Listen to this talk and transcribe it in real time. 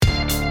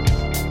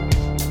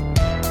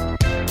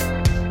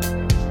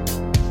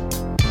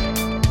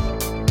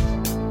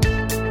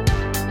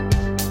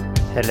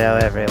Hello,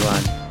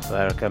 everyone.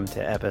 Welcome to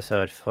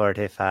episode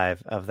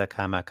 45 of the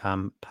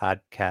Comic-Con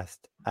podcast.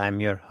 I'm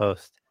your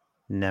host,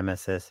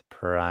 Nemesis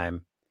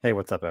Prime. Hey,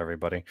 what's up,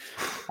 everybody?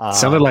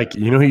 Sounded like,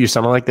 you know who you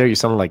sounded like there? You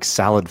sounded like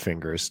Salad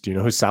Fingers. Do you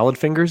know who Salad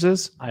Fingers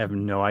is? I have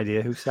no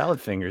idea who Salad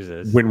Fingers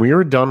is. When we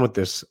are done with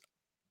this,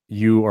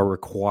 you are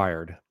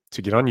required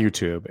to get on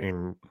YouTube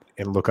and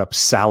look up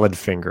Salad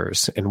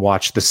Fingers and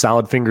watch the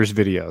Salad Fingers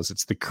videos.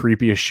 It's the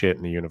creepiest shit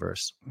in the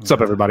universe. What's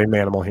up, everybody?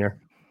 Manimal here.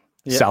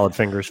 Yeah. Salad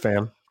Fingers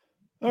fan.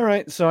 All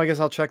right, so I guess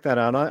I'll check that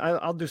out.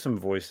 I'll do some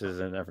voices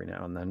and every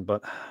now and then.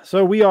 But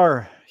so we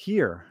are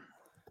here,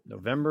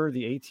 November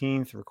the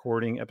 18th,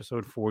 recording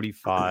episode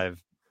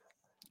 45.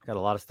 Got a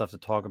lot of stuff to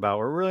talk about.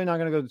 We're really not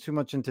going to go too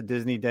much into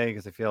Disney Day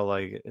because I feel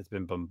like it's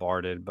been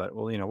bombarded. But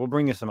we'll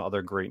bring you some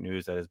other great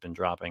news that has been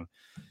dropping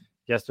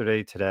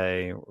yesterday,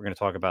 today. We're going to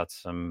talk about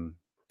some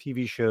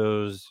TV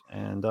shows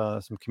and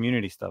some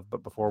community stuff.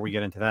 But before we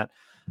get into that,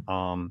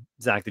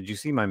 Zach, did you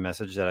see my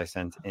message that I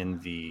sent in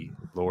the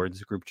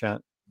Lords group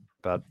chat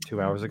about 2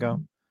 hours ago?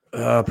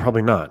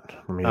 Probably not.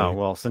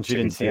 Well, since you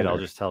didn't see it, I'll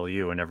just tell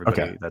you and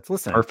everybody that's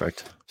listening.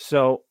 Perfect.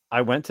 So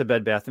I went to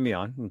Bed Bath &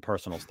 Beyond and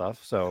personal stuff.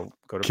 So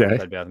go to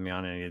Bed Bath &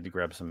 Beyond and I needed to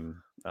grab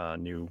some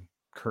new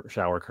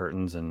shower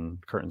curtains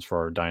and curtains for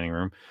our dining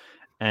room.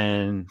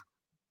 And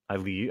I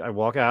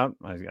walk out.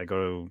 I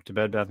go to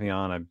Bed Bath &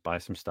 Beyond. I buy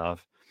some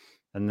stuff.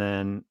 And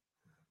then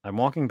I'm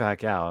walking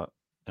back out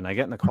and I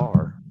get in the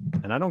car.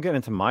 And I don't get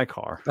into my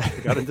car. I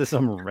got into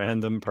some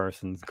random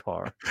person's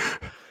car.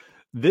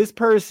 This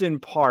person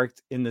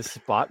parked in the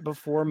spot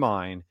before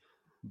mine,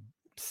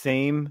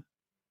 same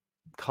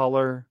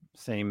color,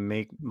 same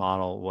make,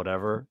 model,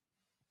 whatever.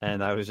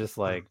 And I was just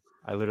like,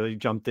 I literally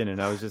jumped in and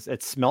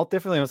it smelled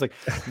differently. I was like,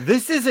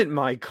 this isn't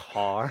my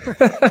car.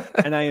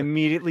 And I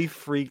immediately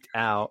freaked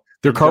out.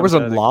 Their car was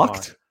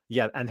unlocked?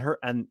 Yeah, and her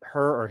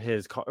or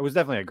his car. It was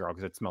definitely a girl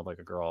because it smelled like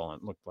a girl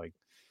and it looked like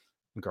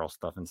girl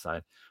stuff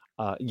inside.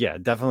 Yeah,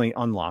 definitely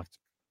unlocked.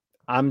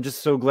 I'm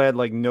just so glad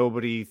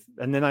nobody,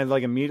 and then I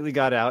immediately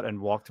got out and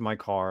walked to my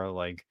car,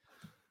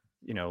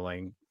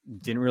 didn't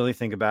really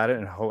think about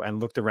it and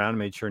looked around and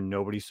made sure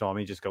nobody saw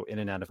me just go in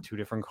and out of two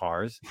different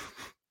cars.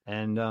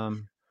 And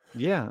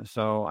yeah,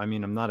 so I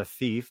mean, I'm not a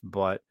thief,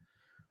 but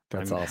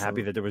I'm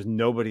happy that there was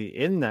nobody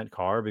in that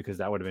car because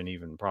that would have been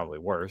even probably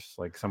worse,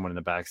 like someone in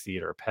the back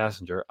seat or a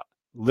passenger.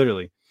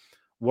 Literally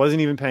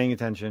wasn't even paying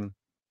attention,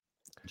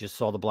 just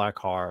saw the black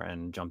car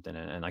and jumped in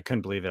it, and I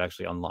couldn't believe it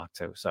actually unlocked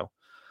too.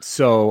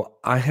 So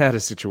I had a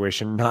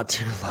situation not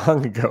too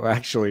long ago,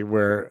 actually,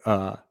 where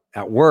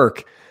at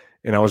work,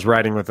 and I was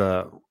riding with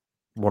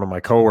one of my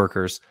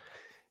coworkers,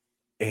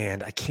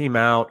 and I came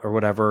out or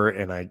whatever,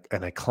 and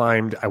I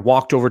climbed. I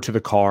walked over to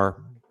the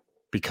car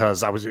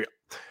because I was. Is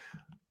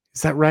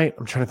that right?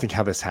 I'm trying to think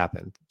how this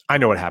happened. I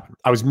know what happened.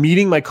 I was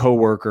meeting my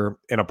coworker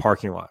in a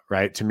parking lot,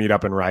 right, to meet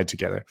up and ride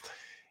together,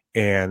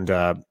 and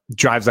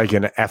drives like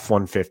an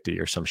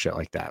F-150 or some shit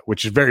like that,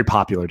 which is very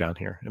popular down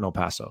here in El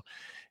Paso.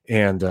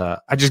 And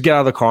I just get out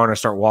of the car and I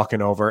start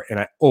walking over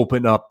and I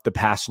open up the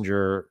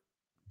passenger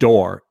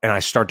door and I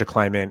start to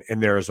climb in.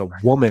 And there is a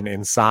woman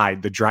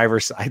inside the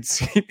driver's side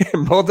seat.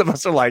 And both of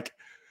us are like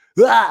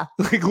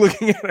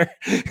looking at her.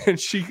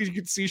 And you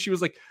could see she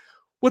was like,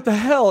 what the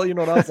hell? And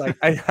I was like,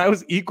 I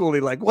was equally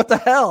like, what the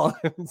hell?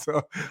 And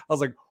so I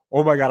was like,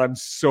 oh my God, I'm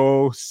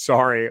so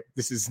sorry.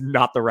 This is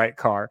not the right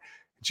car.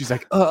 And she's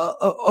like,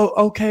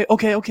 okay.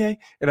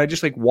 And I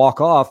just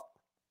walk off.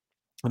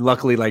 And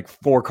luckily,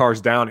 4 cars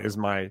down is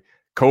my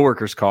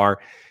coworker's car.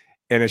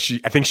 And I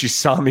think she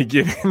saw me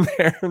get in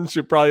there and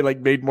she probably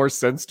made more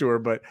sense to her.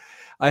 But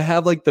I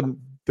have the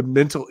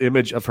mental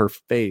image of her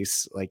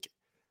face,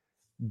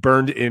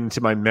 burned into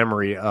my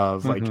memory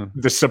of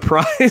the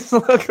surprise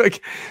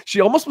look.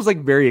 She almost was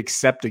very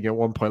accepting at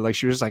one point.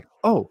 She was like,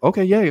 oh,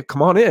 okay, yeah,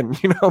 come on in,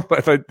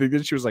 but I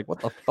think she was like,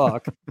 what the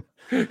fuck?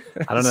 I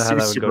don't know how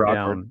that would go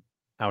down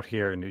out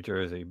here in New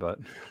Jersey,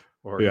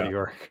 or New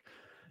York.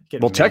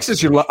 Well,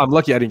 Texas, I'm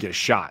lucky I didn't get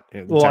shot.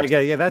 Well,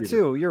 Texas, yeah, that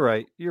too. You're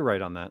right. You're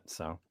right on that.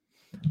 So,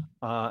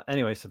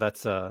 anyway, so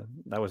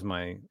that was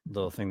my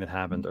little thing that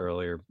happened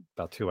earlier,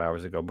 about 2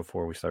 hours ago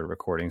before we started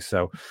recording.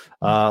 So,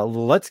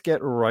 let's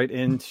get right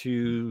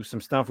into some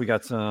stuff. We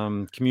got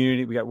some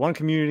community. We got one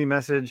community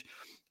message.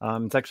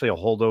 It's actually a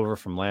holdover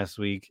from last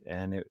week,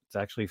 and it's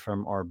actually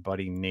from our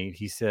buddy Nate.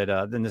 He said,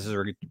 "Then this is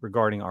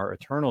regarding our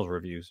Eternals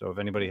review. So, if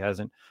anybody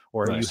hasn't,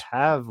 or you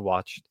have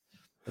watched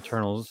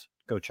Eternals,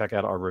 go check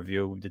out our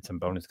review. We did some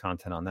bonus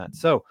content on that."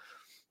 So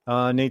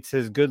Nate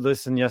says, good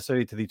listen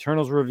yesterday to the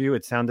Eternals review.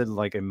 It sounded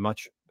like a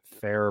much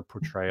fairer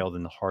portrayal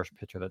than the harsh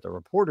picture that the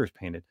reporters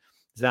painted.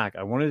 Zach,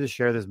 I wanted to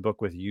share this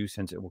book with you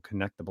since it will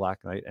connect the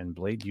Black Knight and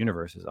Blade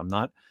universes. I'm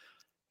not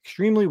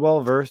extremely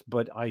well versed,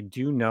 but I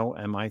do know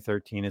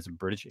MI13 is a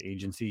British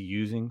agency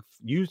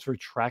used for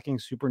tracking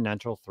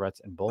supernatural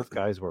threats, and both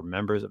guys were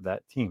members of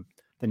that team.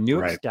 The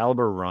new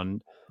Excalibur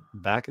run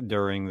back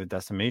during the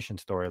Decimation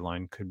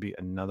storyline could be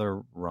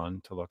another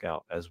run to look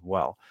out as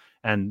well.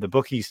 And the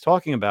book he's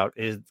talking about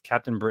is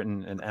Captain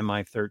Britain and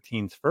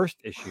MI13's first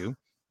issue,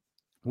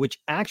 which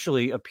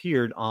actually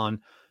appeared on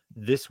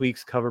this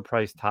week's cover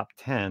price top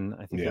 10.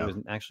 I think it Yeah. was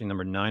actually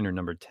number 9 or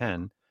number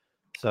 10.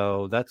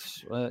 So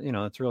that's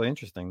that's really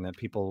interesting that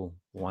people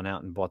went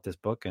out and bought this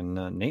book, and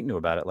Nate knew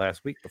about it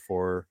last week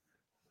before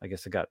I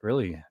guess it got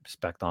really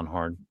spec'd on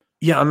hard.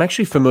 Yeah, I'm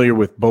actually familiar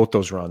with both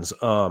those runs.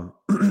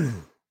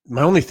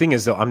 My only thing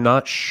is, though, I'm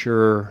not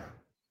sure,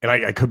 and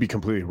I could be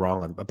completely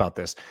wrong about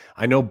this.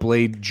 I know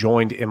Blade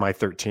joined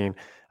MI13.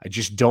 I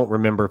just don't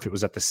remember if it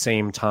was at the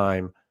same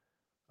time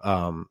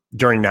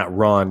during that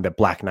run that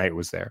Black Knight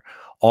was there.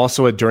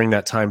 Also, during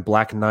that time,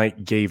 Black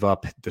Knight gave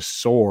up the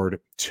sword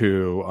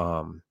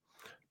to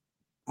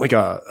like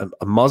a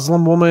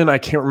Muslim woman. I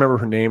can't remember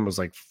her name. It was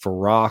like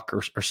Farak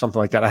or something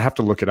like that. I have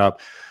to look it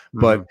up.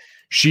 But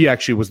she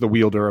actually was the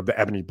wielder of the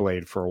Ebony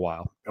Blade for a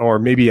while, or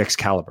maybe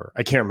Excalibur.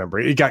 I can't remember.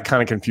 It got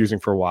kind of confusing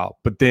for a while.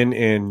 But then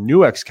in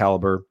New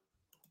Excalibur,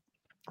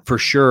 for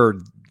sure,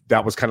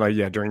 that was kind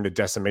of during the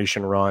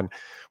Decimation run,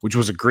 which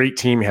was a great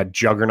team. He had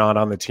Juggernaut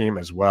on the team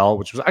as well,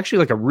 which was actually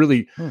like a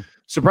really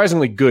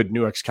surprisingly good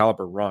New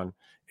Excalibur run.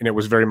 And it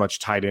was very much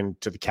tied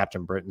into the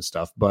Captain Britain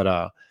stuff. But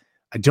I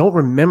don't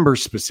remember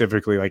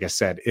specifically, like I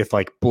said, if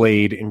like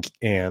Blade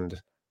and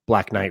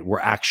Black Knight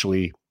were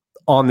actually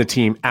on the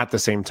team at the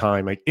same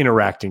time, like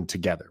interacting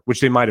together,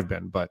 which they might have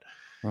been, but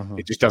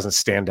it just doesn't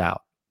stand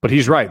out. But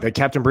he's right. The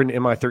Captain Britain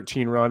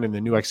MI13 run and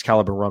the New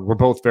Excalibur run were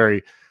both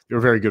they were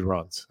very good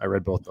runs. I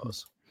read both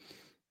those.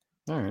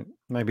 All right.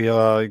 Maybe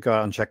you go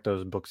out and check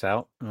those books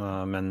out.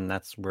 And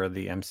that's where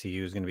the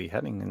MCU is going to be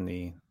heading in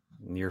the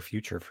near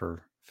future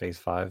for Phase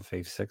 5,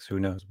 Phase 6, who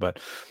knows? But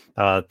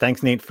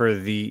thanks, Nate, for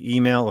the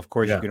email. Of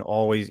course, you can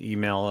always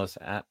email us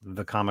at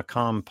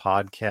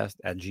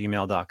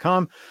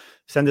thecomicconpodcast@gmail.com.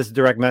 Send us a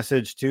direct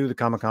message to the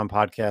Comic Con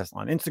Podcast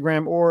on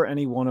Instagram or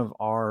any one of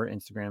our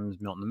Instagrams,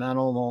 Milton the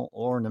Manimal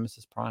or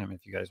Nemesis Prime.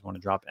 If you guys want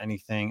to drop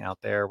anything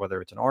out there, whether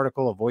it's an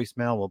article, a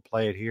voicemail, we'll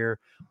play it here,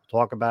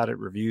 we'll talk about it,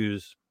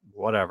 reviews,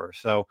 whatever.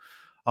 So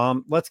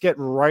let's get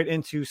right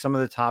into some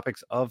of the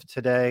topics of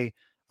today.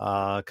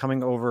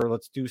 Coming over,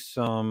 let's do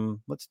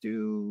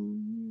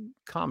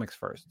comics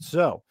first.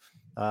 So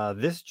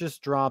this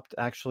just dropped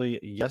actually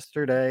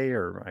yesterday,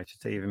 or I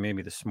should say even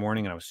maybe this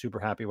morning, and I was super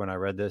happy when I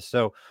read this.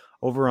 So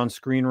over on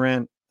Screen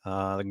Rant,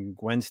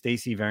 Gwen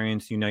Stacy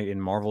variants unite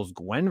in Marvel's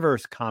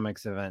Gwen-Verse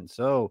comics event.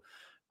 So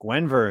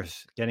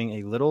Gwen-Verse getting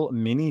a little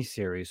mini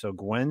series. So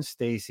Gwen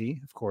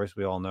Stacy, of course,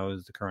 we all know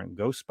is the current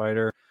Ghost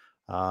Spider.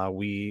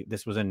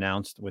 This was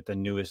announced with the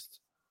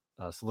newest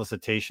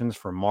solicitations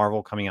for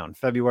Marvel coming out in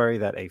February,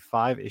 that a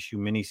 5-issue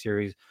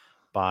miniseries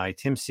by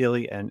Tim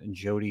Seeley and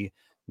Jody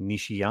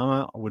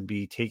Nishiyama would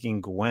be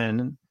taking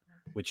Gwen,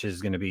 which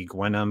is going to be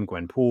Gwenum,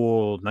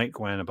 Gwenpool, Night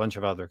Gwen, a bunch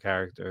of other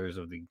characters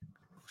of the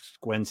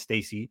Gwen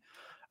Stacy,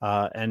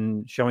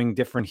 and showing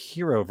different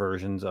hero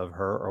versions of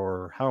her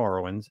or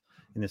heroines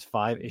in this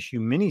 5-issue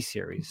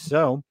miniseries.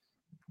 So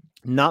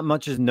not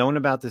much is known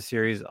about the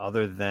series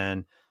other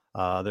than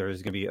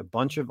there's going to be a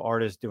bunch of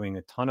artists doing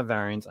a ton of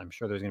variants. I'm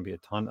sure there's going to be a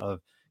ton of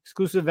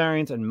exclusive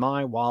variants, and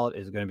my wallet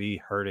is going to be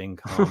hurting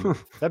come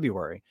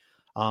February.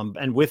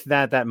 And with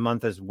that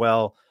month as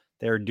well,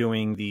 they're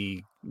doing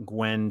the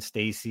Gwen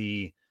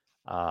Stacy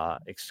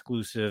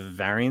exclusive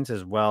variants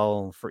as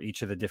well for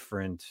each of the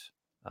different,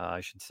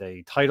 I should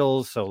say,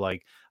 titles. So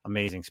like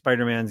Amazing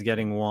Spider-Man's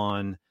getting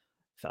one.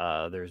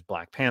 There's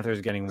Black Panther's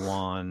getting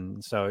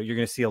one. So you're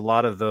going to see a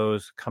lot of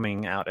those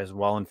coming out as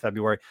well in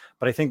February.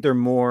 But I think they're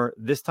more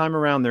this time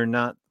around. They're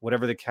not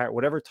whatever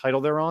title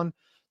they're on.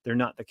 They're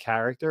not the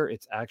character.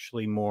 It's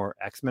actually more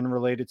X-Men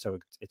related. So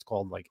it's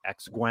called like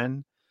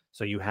X-Gwen.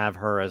 So you have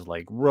her as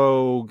like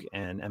Rogue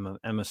and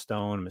Emma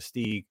Stone,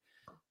 Mystique.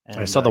 And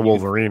I saw the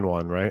Wolverine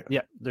one, right?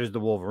 Yeah, there's the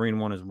Wolverine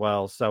one as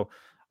well. So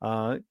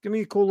give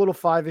me a cool little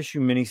 5-issue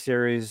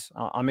miniseries.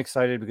 I'm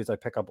excited because I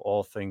pick up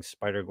all things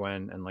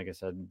Spider-Gwen, and like I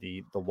said,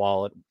 the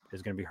wallet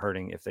is going to be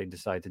hurting if they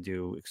decide to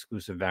do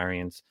exclusive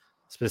variants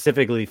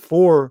specifically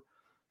for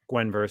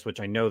Gwen-Verse,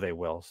 which I know they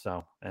will.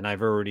 So, and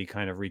I've already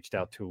kind of reached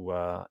out to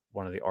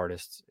one of the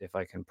artists if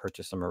I can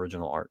purchase some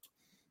original art.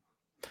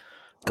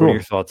 Cool. What are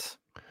your thoughts?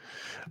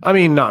 I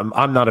mean,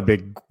 I'm not a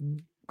big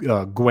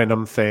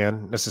Gwenum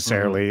fan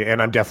necessarily,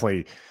 and I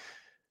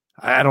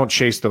don't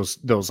chase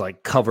those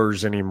like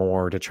covers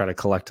anymore to try to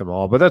collect them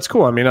all, but that's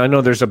cool. I mean, I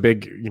know there's a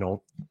big,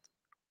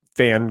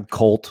 fan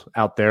cult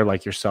out there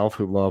like yourself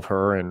who love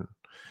her, and,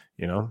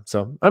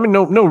 so I mean,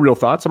 no real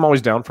thoughts. I'm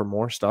always down for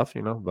more stuff,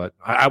 but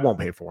I won't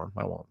pay for them.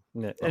 I won't.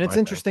 Yeah. And it's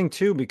interesting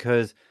too,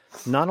 because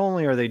not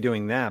only are they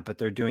doing that, but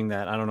they're doing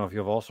that. I don't know if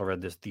you've also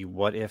read this, the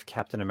what if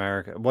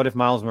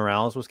Miles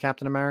Morales was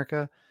Captain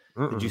America?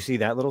 Did you see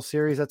that little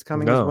series that's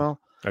coming as well?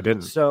 I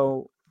didn't.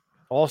 So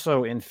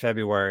also in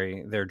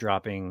February, they're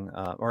dropping,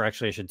 or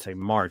actually I should say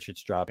March,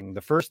 it's dropping.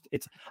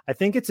 I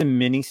think it's a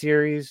mini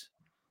series.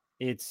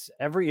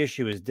 Every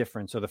issue is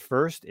different. So the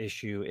first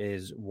issue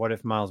is what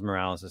if Miles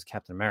Morales is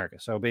Captain America?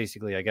 So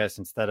basically, I guess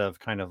instead of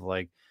kind of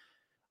like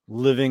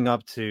living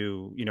up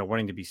to,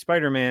 wanting to be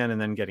Spider-Man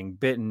and then getting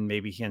bitten,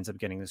 maybe he ends up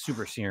getting the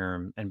super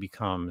serum and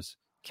becomes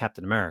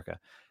Captain America.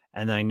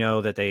 And I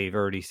know that they've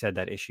already said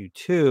that issue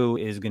 2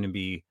 is going to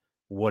be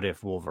what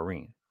if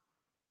Wolverine.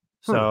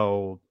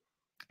 So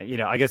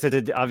I guess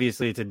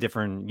obviously it's a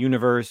different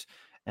universe,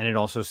 and it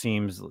also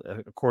seems,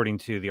 according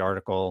to the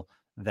article,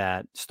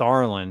 that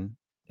Starlin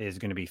is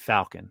going to be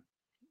Falcon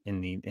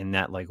in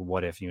that like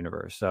what if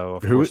universe. So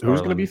of course Who's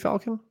going to be Starlin,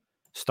 Falcon?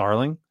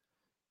 Starling.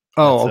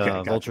 Oh, That's okay,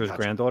 gotcha, Vulture's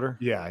gotcha. granddaughter.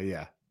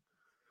 Yeah.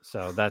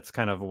 So that's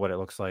kind of what it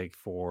looks like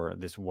for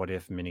this what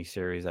if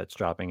miniseries that's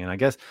dropping. And I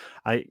guess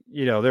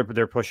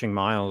they're pushing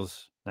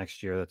Miles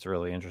next year. That's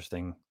really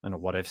interesting in a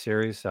what if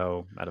series.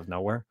 So out of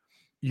nowhere.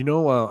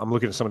 I'm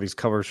looking at some of these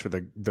covers for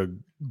the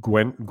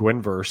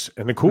Gwen-Verse,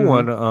 and the cool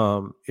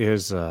Mhm. one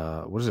is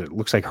what is it?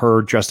 Looks like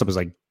her dressed up as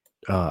like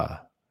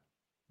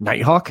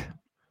Nighthawk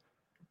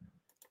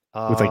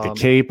with like the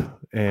cape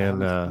and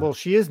Well,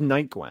 she is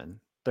Night Gwen.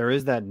 There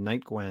is that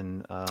Night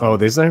Gwen. oh,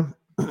 there's there.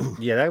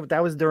 Yeah,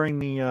 that was during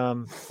the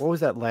what was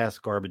that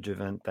last garbage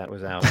event that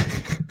was out?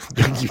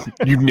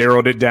 you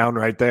narrowed it down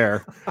right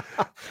there.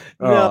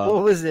 No,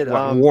 what was it?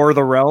 War of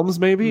the Realms,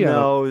 maybe?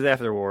 No, it was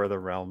after War of the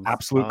Realms.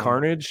 Absolute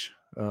Carnage.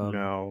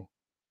 No,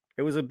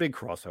 it was a big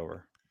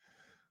crossover.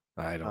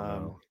 I don't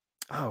know.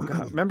 Oh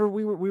God! Remember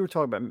we were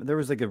talking about, there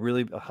was like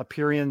a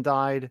Hyperion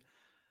died.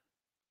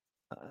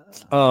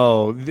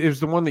 Oh, it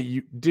was the one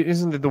that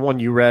isn't it the one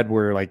you read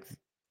where like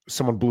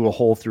someone blew a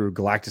hole through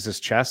Galactus's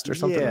chest or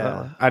something?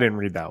 Yeah. I didn't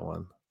read that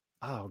one.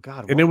 Oh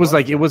God! And it was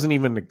like it wasn't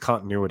even the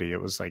continuity.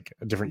 It was like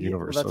a different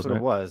universe. Well, that's what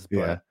it was.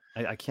 But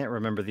yeah, I can't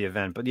remember the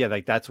event. But yeah,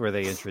 like that's where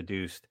they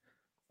introduced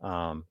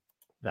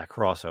that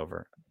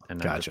crossover.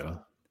 And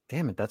gotcha.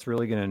 Damn it! That's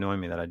really going to annoy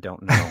me that I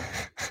don't know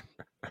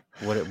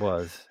what it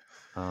was.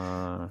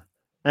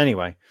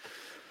 Anyway,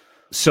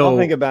 so I'll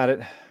think about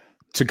it.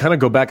 To kind of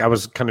go back, I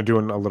was kind of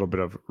doing a little bit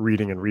of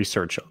reading and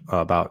research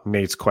about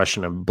Nate's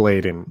question of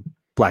Blade and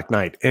Black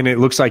Knight, and it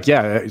looks like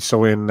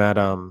so in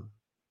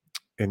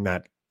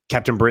that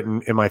Captain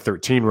Britain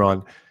MI13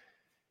 run,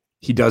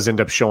 he does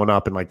end up showing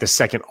up in like the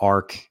second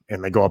arc,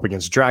 and they go up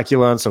against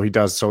Dracula, and so he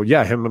does. So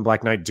yeah, him and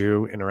Black Knight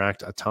do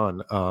interact a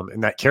ton.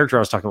 And that character I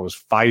was talking about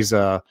was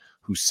Faiza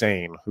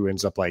Hussein, who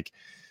ends up like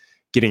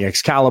getting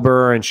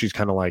Excalibur, and she's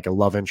kind of like a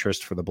love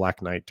interest for the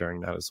Black Knight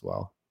during that as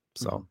well.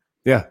 So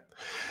yeah,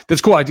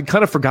 that's cool. I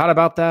kind of forgot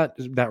about that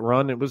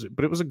run. It was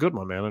a good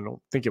one, man. I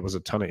don't think it was a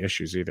ton of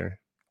issues either.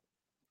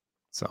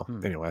 So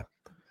anyway.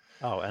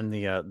 Oh, and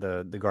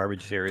the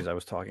garbage series I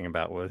was talking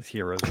about was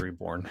Heroes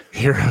Reborn.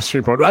 Heroes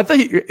Reborn. I thought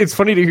it's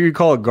funny to hear you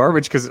call it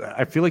garbage because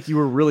I feel like you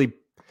were really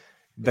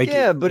like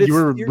but you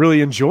were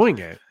really enjoying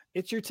it.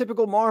 It's your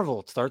typical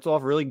Marvel. It starts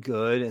off really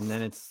good, and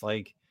then it's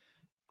like,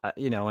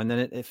 and then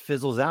it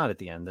fizzles out at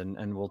the end,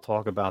 and we'll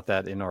talk about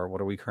that in our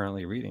what are we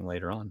currently reading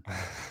later on.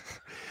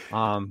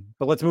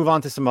 But let's move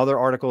on to some other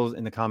articles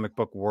in the comic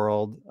book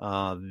world.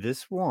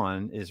 This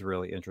one is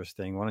really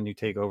interesting. Why don't you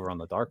take over on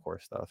the Dark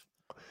Horse stuff?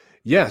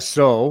 Yeah,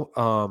 so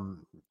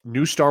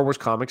new Star Wars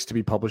comics to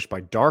be published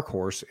by Dark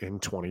Horse in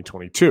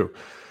 2022.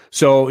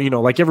 So,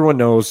 like everyone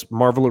knows,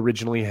 Marvel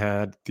originally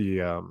had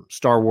the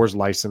Star Wars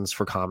license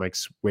for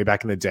comics way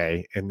back in the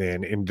day, and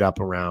then ended up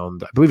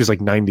around, I believe it's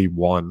like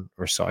 91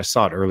 or so. I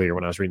saw it earlier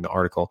when I was reading the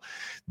article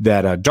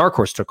that Dark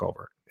Horse took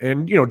over.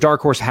 And,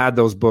 Dark Horse had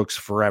those books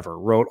forever,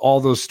 wrote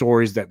all those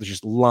stories that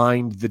just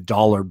lined the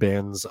dollar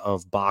bins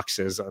of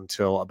boxes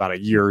until about a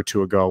year or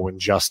two ago when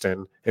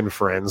Justin and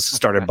friends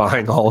started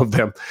buying all of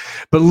them.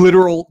 But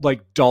literal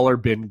like dollar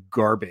bin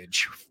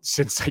garbage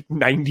since like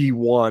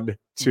 91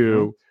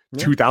 to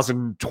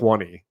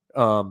 2020.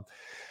 But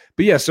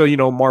yeah, so,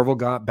 Marvel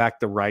got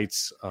back the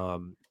rights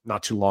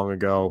not too long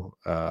ago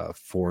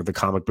for the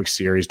comic book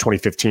series,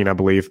 2015, I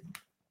believe.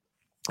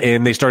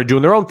 And they started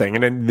doing their own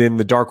thing. And then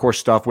the Dark Horse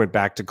stuff went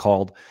back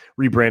to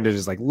rebranded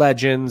as like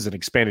Legends and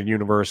Expanded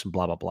Universe and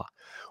blah, blah, blah.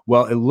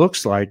 Well, it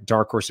looks like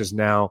Dark Horse is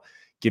now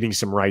getting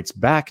some rights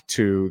back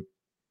to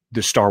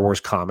the Star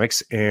Wars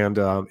comics. And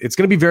it's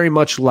going to be very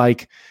much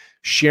like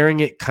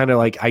sharing it kind of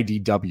like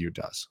IDW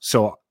does.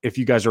 So if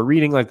you guys are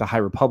reading like the High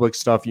Republic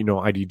stuff,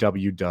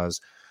 IDW does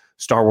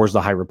Star Wars,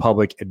 the High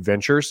Republic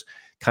Adventures,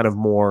 kind of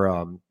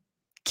more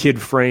kid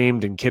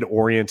framed and kid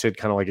oriented,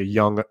 kind of like a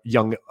young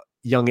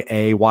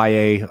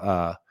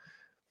YA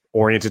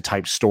oriented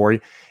type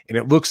story. And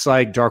it looks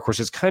like Dark Horse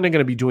is kind of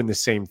going to be doing the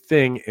same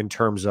thing in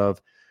terms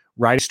of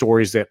writing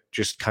stories that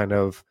just kind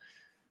of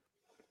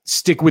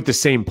stick with the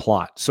same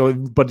plot. So,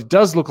 but it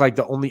does look like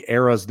the only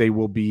eras they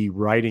will be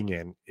writing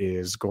in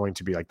is going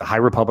to be like the High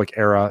Republic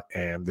era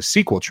and the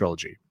sequel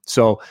trilogy.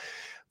 So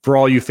for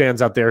all you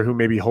fans out there who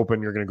may be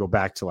hoping you're going to go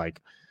back to like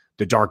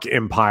the Dark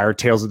Empire,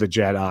 Tales of the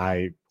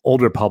Jedi,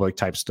 Old Republic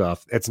type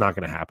stuff, it's not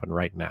going to happen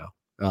right now.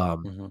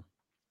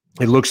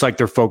 It looks like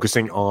they're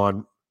focusing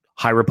on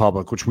High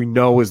Republic, which we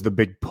know is the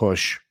big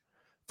push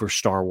for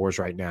Star Wars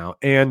right now.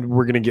 And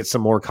we're going to get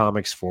some more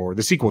comics for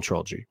the sequel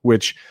trilogy,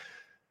 which,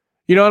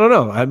 I don't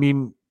know. I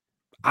mean,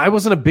 I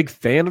wasn't a big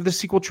fan of the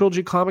sequel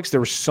trilogy comics. There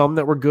were some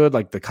that were good,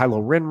 like the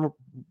Kylo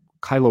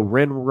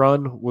Ren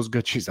run was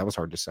good. Jeez, that was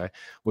hard to say.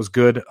 Was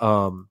good.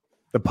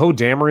 The Poe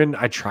Dameron,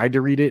 I tried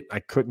to read it. I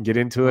couldn't get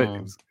into it.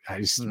 It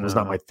was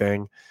not my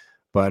thing.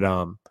 But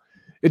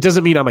it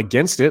doesn't mean I'm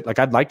against it. Like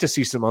I'd like to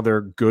see some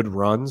other good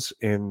runs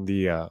in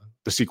the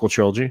sequel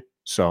trilogy.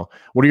 So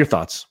what are your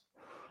thoughts?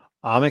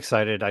 I'm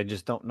excited. I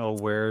just don't know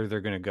where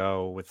they're going to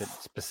go with it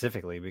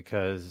specifically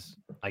because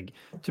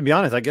to be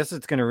honest, I guess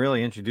it's going to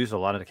really introduce a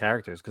lot of the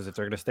characters because if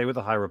they're going to stay with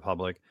the High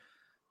Republic,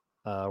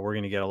 we're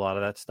going to get a lot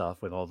of that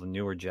stuff with all the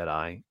newer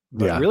Jedi.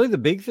 But Yeah. really, the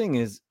big thing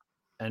is,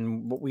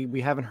 and what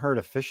we haven't heard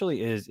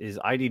officially is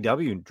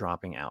IDW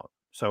dropping out.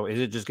 So is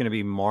it just going to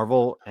be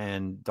Marvel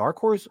and Dark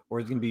Horse, or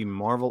is it going to be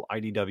Marvel,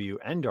 IDW,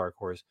 and Dark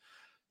Horse?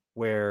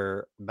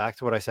 Where back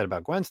to what I said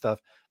about Gwen stuff,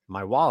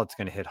 my wallet's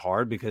going to hit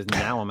hard because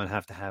now I'm going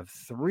to have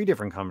 3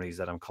 different companies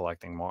that I'm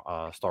collecting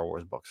more Star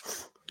Wars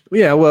books.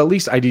 Yeah, well, at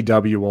least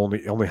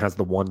IDW only has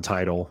the one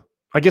title.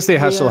 I guess they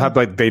still have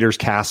like Vader's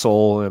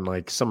Castle and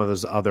like some of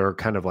those other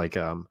kind of like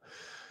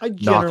I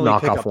generally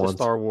pick up ones. the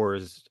Star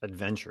Wars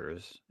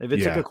Adventures if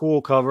it's like a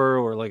cool cover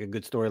or like a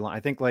good storyline. I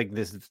think like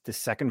this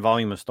second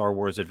volume of Star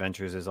Wars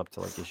Adventures is up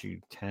to like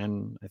issue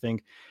 10. I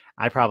think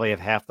I probably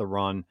have half the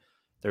run.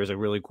 There's a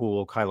really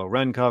cool Kylo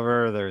Ren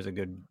cover. There's a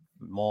good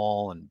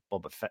Maul and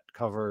Boba Fett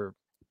cover.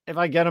 If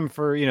I get them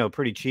for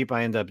pretty cheap,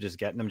 I end up just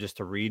getting them just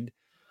to read.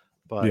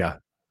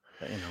 But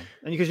and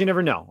because you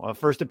never know, a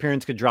first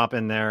appearance could drop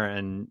in there,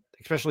 and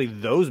especially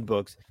those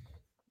books,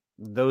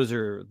 those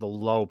are the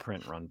low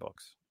print run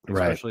books.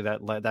 Especially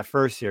that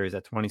first series,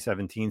 that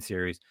 2017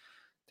 series.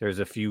 There's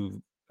a few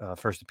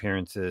first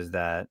appearances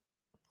that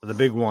the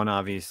big one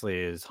obviously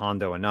is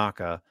Hondo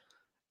Anaka.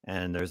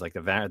 And there's like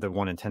the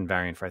 1 in 10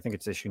 variant for, I think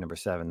it's issue number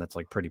 7. That's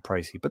like pretty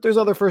pricey, but there's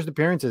other first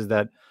appearances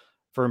that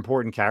for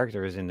important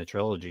characters in the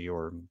trilogy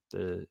or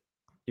the,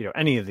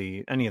 any of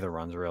the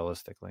runs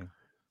realistically.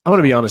 I'm going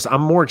to be honest.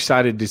 I'm more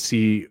excited to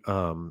see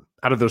out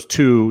of those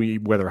 2,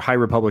 whether High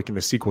Republic and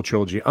the sequel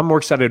trilogy, I'm more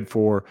excited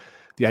for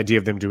the idea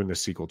of them doing the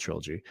sequel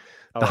trilogy.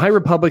 The High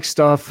Republic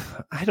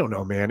stuff, I don't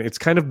know, man. It's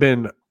kind of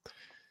been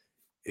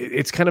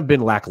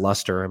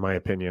lackluster in my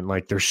opinion.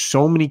 Like there's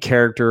so many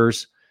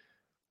characters.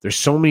 There's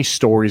so many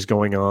stories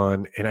going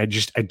on, and I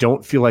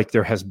don't feel like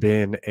there has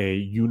been a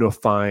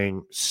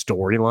unifying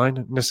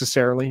storyline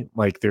necessarily.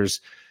 Like there's,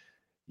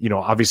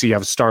 obviously you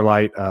have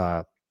Starlight,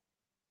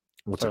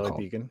 what's it called?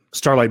 Beacon.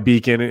 Starlight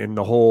Beacon and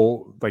the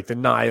whole, like the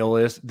Nile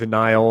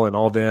and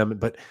all them,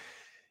 but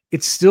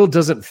it still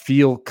doesn't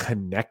feel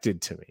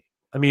connected to me.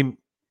 I mean,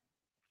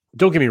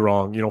 don't get me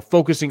wrong,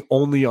 focusing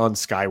only on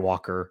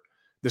Skywalker,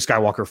 the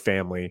Skywalker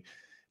family,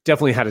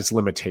 definitely had its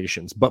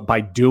limitations, but by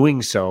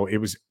doing so,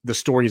 the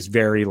story is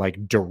very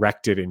like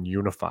directed and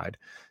unified.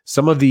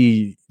 Some of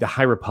the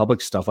High Republic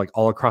stuff, like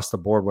all across the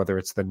board, whether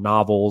it's the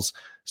novels,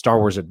 Star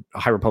Wars,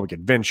 High Republic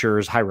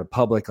Adventures, High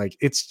Republic, like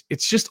it's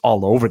just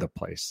all over the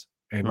place.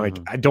 And like,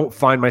 I don't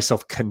find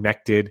myself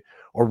connected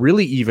or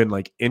really even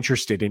like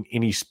interested in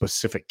any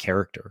specific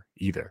character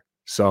either.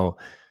 So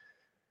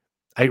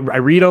I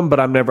read them, but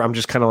I'm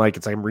just kind of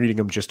like, I'm reading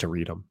them just to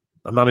read them.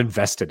 I'm not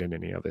invested in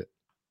any of it.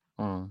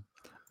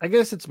 I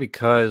guess it's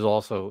because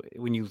also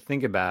when you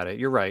think about it,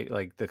 you're right.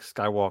 Like the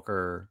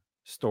Skywalker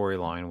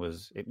storyline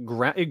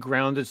it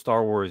grounded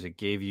Star Wars. It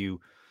gave you,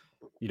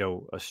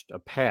 a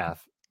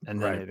path,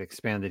 and then it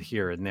expanded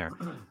here and there.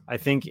 I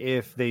think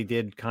if they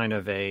did kind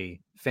of a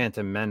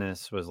Phantom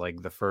Menace was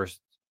like the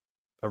first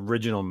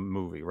original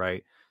movie,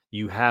 right?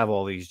 You have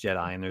all these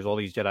Jedi, and there's all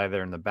these Jedi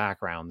there in the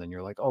background, and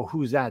you're like, oh,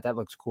 who's that? That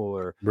looks cool.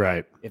 Or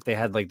if they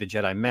had like the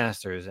Jedi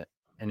Masters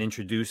and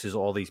introduces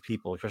all these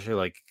people, especially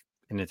like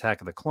in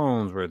Attack of the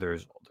Clones, where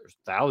there's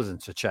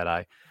thousands of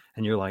Jedi,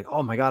 and you're like,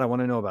 oh my god, I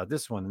want to know about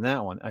this one and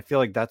that one. I feel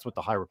like that's what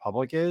the High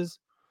Republic is,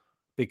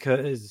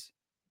 because,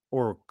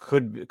 or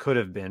could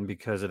have been,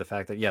 because of the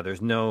fact that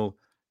there's no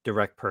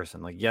direct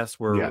person. Like, yes,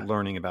 we're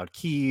learning about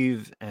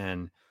Kiev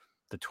and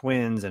the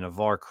twins and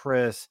Avar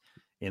Kriss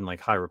in like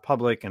High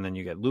Republic, and then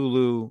you get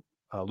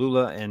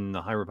Lula in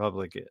the High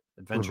Republic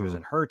Adventures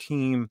and her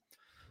team.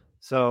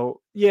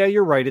 So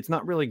you're right. It's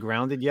not really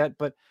grounded yet,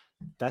 but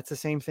that's the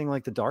same thing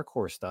like the Dark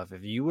Horse stuff.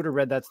 If you would have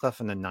read that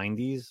stuff in the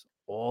 90s,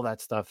 all that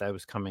stuff that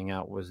was coming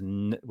out was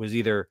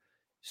either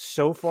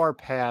so far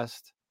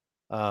past,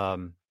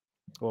 well,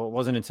 it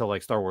wasn't until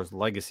like Star Wars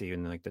Legacy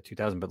in like the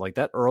 2000s, but like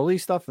that early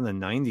stuff in the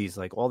 90s,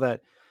 like all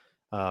that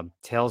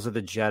Tales of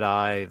the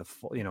Jedi,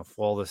 the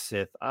Fall of the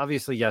Sith.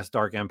 Obviously, yes,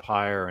 Dark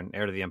Empire and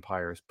Heir to the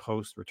Empire is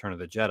post Return of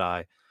the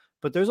Jedi,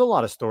 but there's a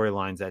lot of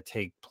storylines that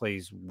take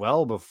place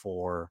well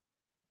before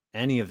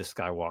any of the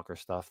Skywalker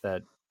stuff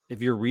that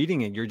if you're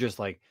reading it, you're just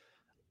like,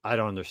 I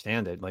don't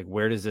understand it. Like,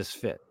 where does this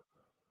fit?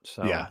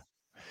 So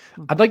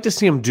I'd like to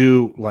see them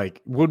do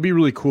like, what would be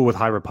really cool with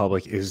High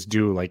Republic is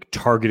do like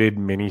targeted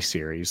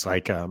miniseries,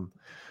 like a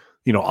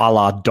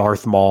la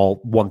Darth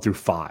Maul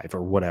 1-5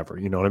 or whatever.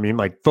 You know what I mean?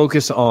 Like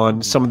focus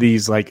on some of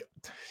these, like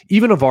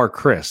even Avar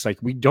Kriss. Like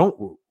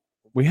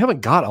we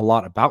haven't got a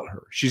lot about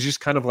her. She's just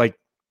kind of like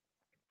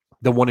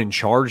the one in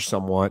charge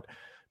somewhat,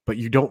 but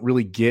you don't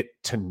really get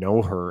to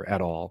know her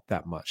at all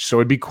that much. So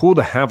it'd be cool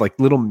to have like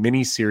little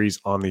mini series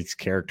on these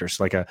characters,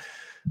 like a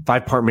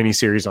 5-part mini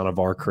series on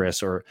Avar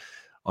Kriss or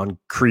on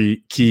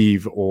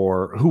Kiev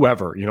or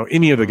whoever,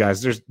 any of the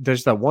guys.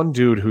 There's that one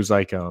dude who's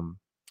like,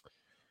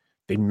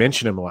 they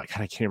mention him a lot.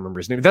 God, I can't remember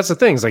his name. That's the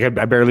thing. Is like,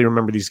 I barely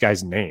remember these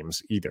guys'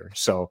 names either.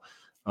 So,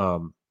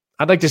 I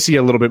I'd like to see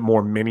a little bit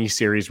more mini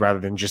series rather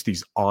than just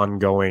these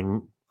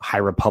ongoing High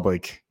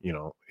Republic.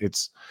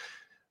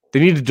 They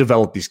need to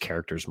develop these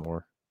characters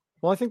more.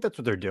 Well, I think that's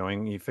what they're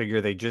doing. You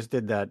figure they just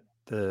did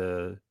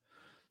the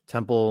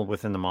Temple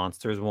Within the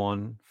Monsters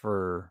one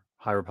for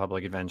High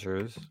Republic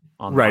Adventures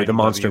on Right, the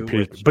Monster IDW,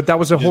 Peak. But that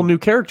was a which whole is new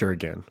character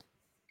again.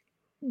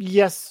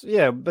 yes,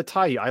 yeah, but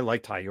I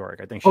like Ty York.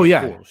 I think Oh, she's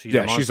yeah. cool. She's a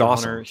Yeah, she's monster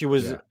awesome. hunter. She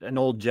was Yeah. an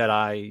old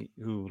Jedi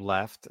who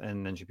left,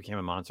 and then she became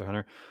a monster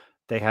hunter.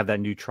 They have that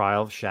new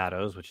Trial of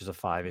Shadows, which is a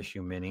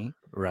 5-issue mini.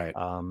 Right.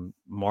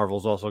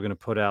 Marvel's also going to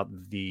put out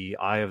the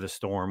Eye of the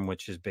Storm,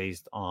 which is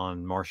based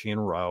on Martian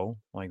Row.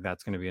 Like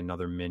that's going to be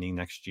another mini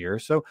next year.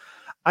 So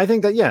I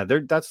think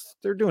that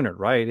they're doing it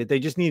right. They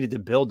just needed to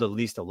build at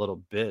least a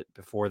little bit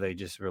before they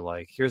just were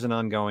like, here's an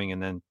ongoing,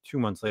 and then 2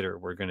 months later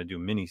we're going to do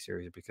mini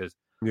series, because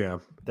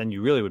then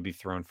you really would be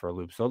thrown for a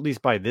loop. So at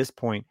least by this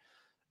point,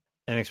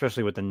 and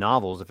especially with the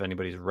novels, if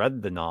anybody's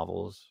read the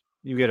novels,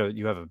 you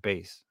have a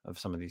base of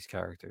some of these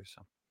characters.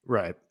 So.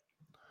 Right.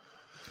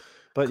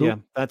 But cool. yeah,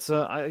 that's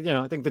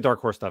I think the Dark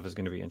Horse stuff is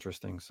going to be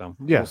interesting. So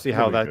yeah, we'll see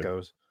how that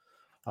goes.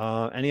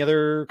 Any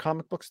other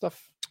comic book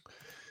stuff?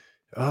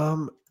 I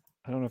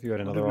don't know if you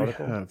had another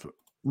article.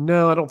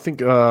 No, I don't think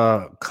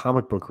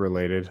comic book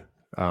related.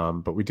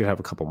 But we did have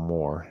a couple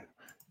more.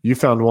 You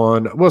found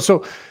one. Well,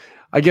 so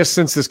I guess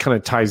since this kind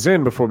of ties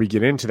in, before we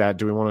get into that,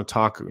 do we want to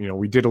talk?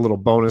 We did a little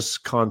bonus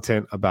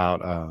content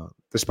about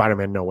the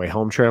Spider-Man No Way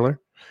Home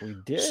trailer. We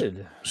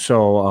did.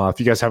 So if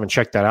you guys haven't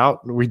checked that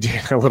out, we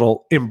did a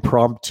little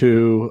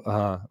impromptu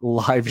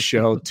live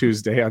show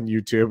Tuesday on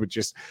YouTube. It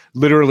just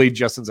literally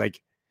Justin's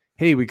like,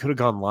 "Hey, we could have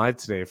gone live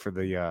today for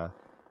the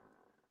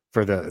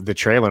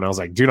trailer," and I was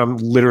like, "Dude, I'm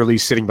literally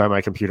sitting by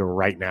my computer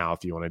right now.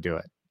 If you want to do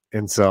it,"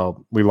 and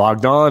so we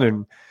logged on,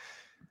 and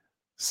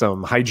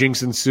some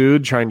hijinks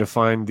ensued trying to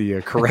find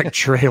the correct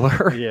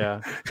trailer.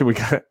 Yeah, we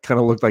kind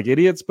of looked like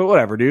idiots, but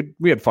whatever, dude.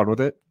 We had fun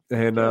with it,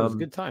 and it was a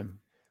good time.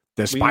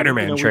 The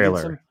Spider-Man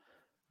trailer.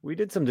 We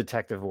did some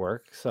detective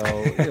work, so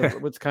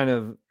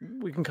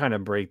we can kind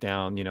of break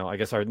down. I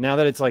guess now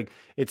that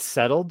it's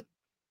settled.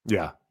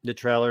 Yeah, the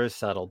trailer is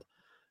settled.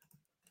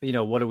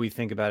 What do we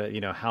think about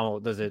it? How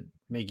does it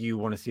make you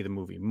want to see the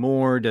movie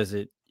more? Is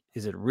it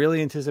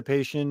really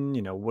anticipation?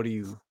 What are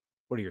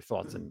your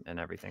thoughts and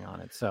everything on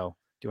it? So,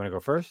 do you want to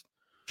go first?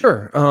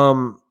 Sure.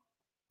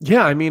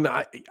 Yeah, I mean,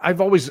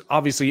 I've always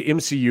obviously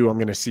MCU. I'm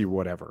going to see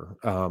whatever.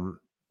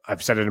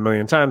 I've said it a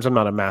million times. I'm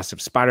not a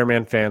massive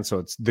Spider-Man fan, so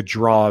it's the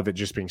draw of it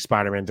just being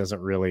Spider-Man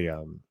isn't really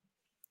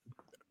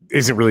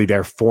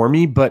there for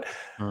me. But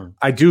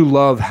I do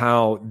love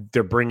how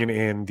they're bringing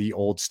in the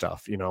old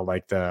stuff.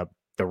 Like the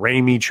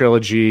Raimi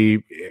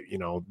trilogy.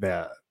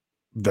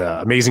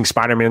 The Amazing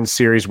Spider-Man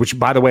series, which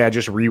by the way, I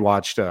just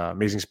rewatched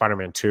Amazing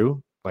Spider-Man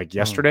 2 like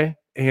yesterday,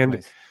 and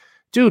nice.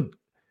 Dude,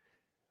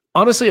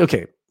 honestly,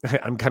 okay,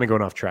 I'm kind of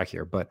going off track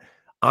here, but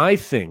I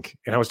think,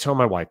 and I was telling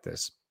my wife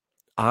this.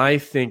 I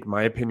think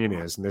my opinion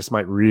is, and this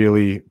might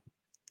really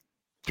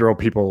throw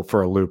people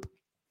for a loop,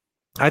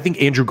 I think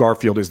Andrew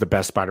Garfield is the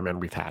best Spider-Man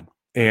we've had.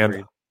 And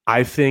Agreed.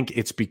 I think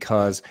it's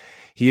because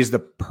he is the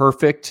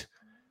perfect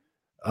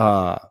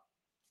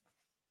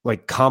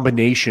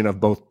combination of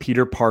both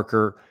Peter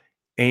Parker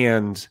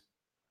and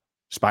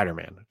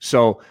Spider-Man.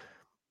 So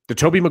the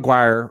Tobey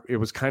Maguire, it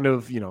was kind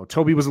of,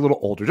 Tobey was a little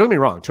older. Don't get me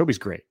wrong, Tobey's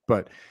great,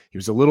 but he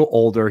was a little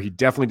older. He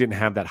definitely didn't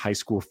have that high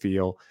school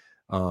feel.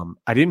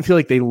 I didn't feel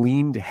like they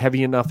leaned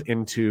heavy enough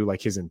into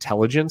like his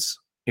intelligence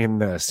in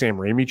the Sam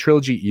Raimi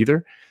trilogy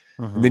either.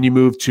 Mm-hmm. And then you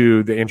move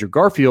to the Andrew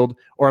Garfield,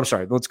 or I'm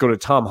sorry, let's go to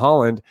Tom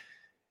Holland.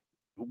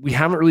 We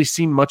haven't really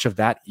seen much of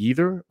that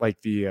either, like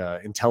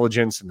the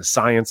intelligence and the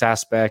science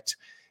aspect.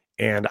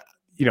 And,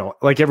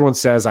 like everyone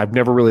says, I've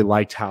never really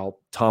liked how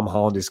Tom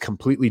Holland is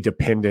completely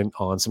dependent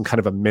on some kind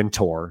of a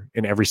mentor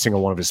in every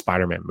single one of his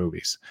Spider-Man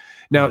movies.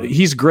 Now,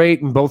 he's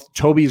great, and both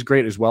Tobey is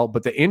great as well,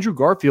 but the Andrew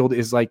Garfield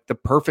is like the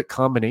perfect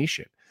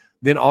combination.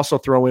 Then also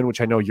throw in,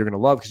 which I know you're going to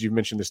love because you've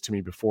mentioned this to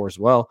me before as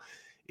well,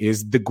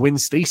 is the Gwen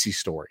Stacy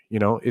story.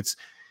 It's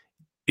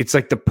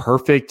like the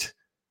perfect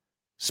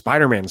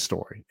Spider-Man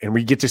story. And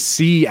we get to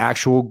see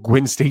actual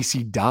Gwen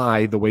Stacy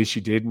die the way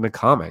she did in the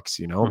comics,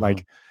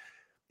 like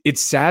it's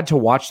sad to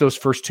watch those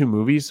first two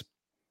movies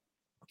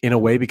in a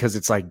way, because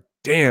it's like,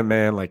 damn,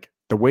 man, like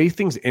the way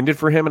things ended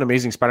for him in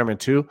Amazing Spider-Man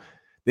 2,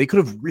 they could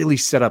have really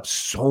set up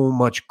so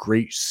much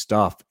great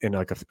stuff in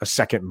like a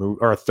second movie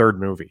or a third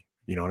movie.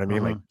 You know what I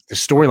mean? Like the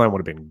storyline would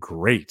have been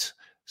great.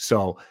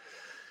 So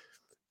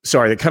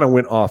sorry, they kind of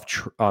went off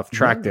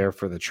track there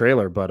for the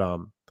trailer, but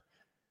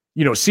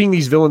seeing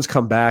these villains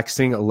come back,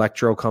 seeing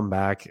Electro come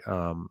back,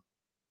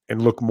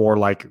 and look more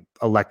like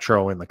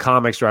Electro in the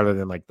comics rather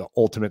than like the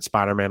ultimate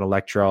Spider-Man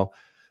Electro.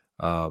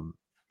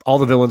 All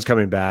the villains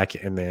coming back,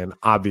 and then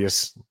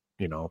obvious,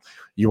 you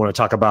want to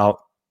talk about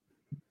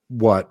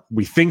what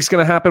we think is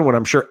going to happen, what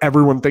I'm sure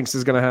everyone thinks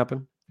is going to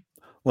happen.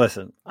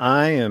 Listen,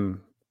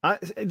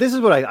 this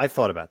is what I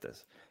thought about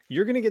this.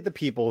 You're going to get the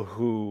people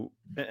who,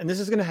 and this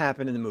is going to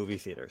happen in the movie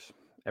theaters.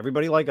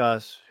 Everybody like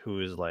us who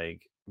is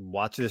like,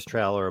 watch this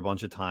trailer a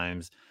bunch of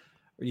times,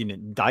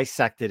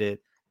 dissected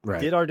it, Right.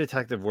 did our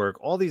detective work,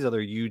 all these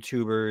other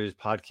YouTubers,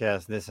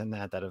 podcasts, this and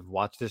that have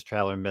watched this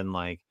trailer and been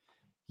like,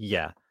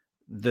 yeah,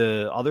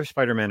 the other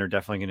Spider-Man are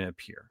definitely going to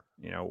appear.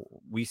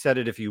 We said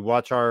it, if you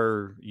watch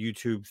our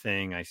YouTube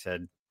thing, I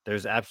said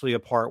there's absolutely a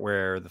part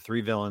where the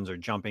 3 villains are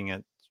jumping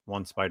at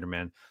one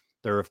Spider-Man.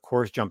 They're of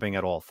course jumping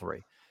at all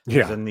 3.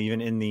 Because Yeah. even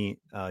in the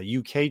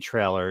UK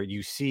trailer,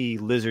 you see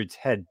Lizard's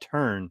head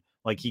turn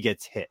like he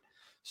gets hit.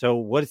 So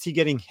what is he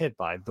getting hit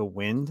by? The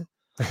wind?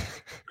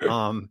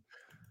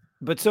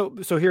 But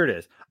so here it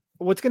is.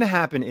 What's going to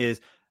happen is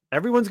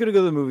everyone's going to go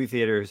to the movie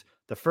theaters.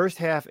 The first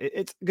half,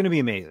 it's going to be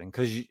amazing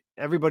because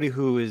everybody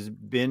who has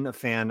been a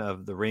fan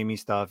of the Raimi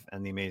stuff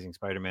and the Amazing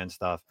Spider-Man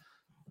stuff,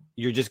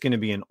 you're just going to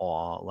be in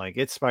awe. Like,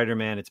 it's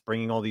Spider-Man. It's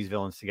bringing all these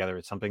villains together.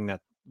 It's something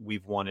that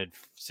we've wanted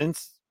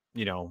since,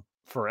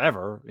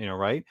 forever,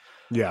 right?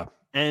 Yeah.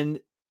 And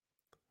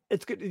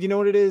it's good. You know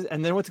what it is?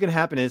 And then what's going to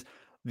happen is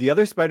the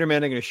other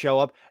Spider-Man are going to show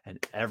up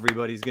and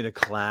everybody's going to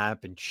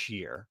clap and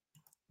cheer.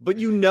 But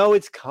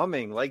it's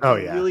coming. Like,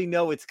 you really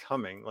know it's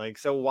coming. Like,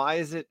 so why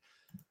is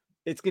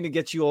it's going to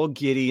get you all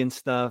giddy and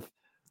stuff,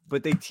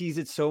 but they tease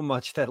it so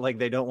much that like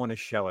they don't want to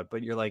show it,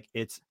 but you're like,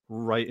 it's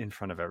right in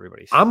front of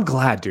everybody. I'm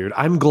glad, dude.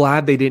 I'm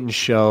glad they didn't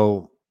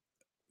show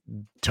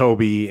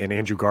Toby and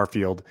Andrew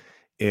Garfield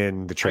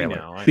in the trailer.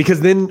 I know.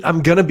 Because then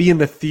I'm going to be in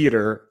the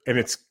theater and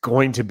it's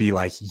going to be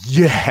like,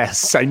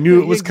 yes, I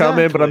knew it was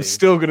coming, but I'm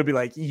still going to be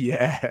like,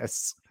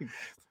 yes.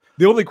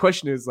 The only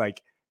question is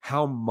like,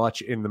 how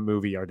much in the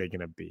movie are they going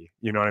to be?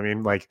 You know what I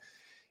mean? Like,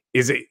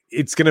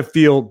 it's going to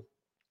feel,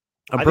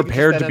 I'm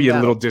prepared to be a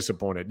little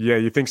disappointed. Yeah.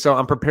 You think so?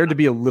 I'm prepared to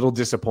be a little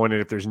disappointed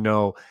if there's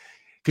no,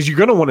 because you're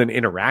going to want an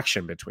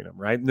interaction between them.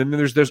 Right. And then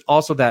there's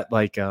also that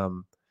like,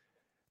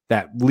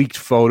 that leaked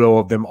photo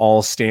of them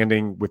all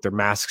standing with their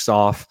masks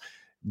off,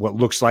 what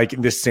looks like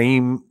the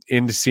same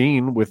end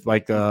scene with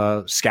like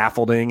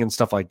scaffolding and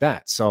stuff like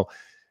that. So,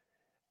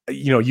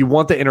 you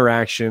want the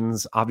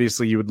interactions.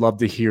 Obviously you would love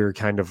to hear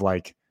kind of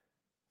like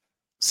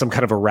some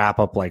kind of a wrap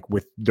up, like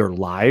with their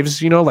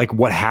lives, like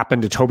what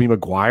happened to Tobey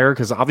Maguire.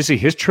 Cause obviously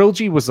his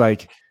trilogy was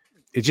like,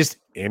 it just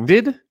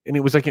ended and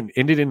it was like, it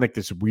ended in like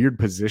this weird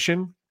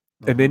position.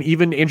 And then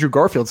even Andrew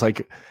Garfield's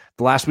like,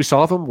 the last we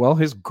saw of him, well,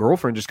 his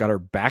girlfriend just got her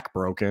back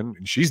broken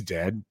and she's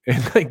dead.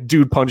 And like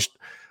dude punched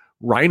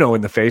Rhino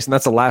in the face. And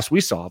that's the last we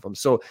saw of him.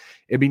 So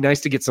it'd be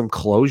nice to get some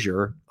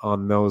closure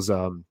on those,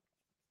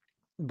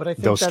 but I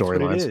think that's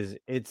what it is.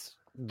 It's,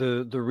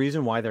 the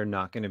reason why they're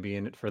not going to be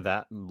in it for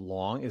that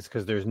long is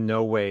because there's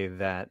no way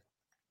that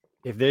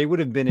if they would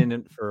have been in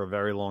it for a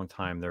very long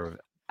time, there would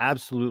have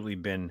absolutely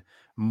been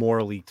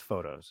more leaked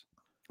photos,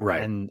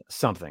 right? And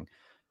something.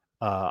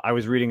 I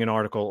was reading an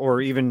article,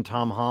 or even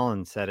Tom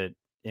Holland said it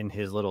in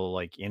his little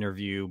like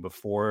interview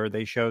before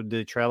they showed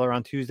the trailer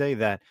on Tuesday,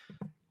 that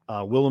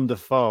Willem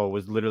Dafoe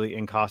was literally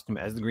in costume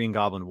as the Green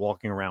Goblin,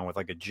 walking around with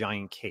like a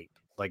giant cape,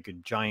 like a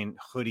giant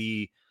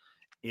hoodie,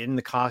 in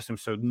the costume,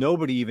 so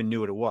nobody even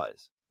knew what it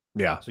was.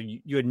 Yeah. So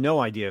you had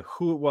no idea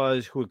who it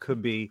was, who it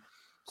could be.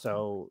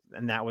 So,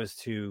 and that was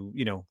to,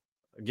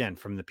 again,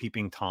 from the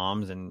peeping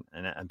Toms and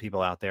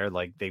people out there,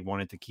 like they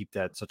wanted to keep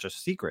that such a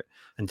secret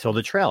until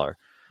the trailer.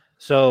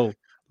 So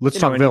let's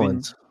talk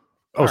villains.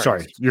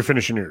 Sorry. You're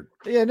finishing your.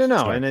 Yeah, no.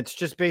 Sorry. And it's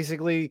just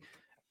basically,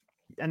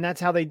 and that's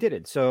how they did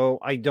it. So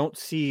I don't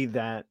see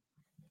that,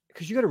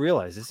 because you got to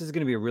realize this is going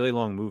to be a really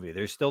long movie.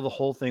 There's still the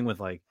whole thing with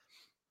like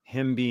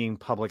him being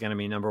public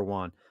enemy number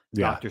 1.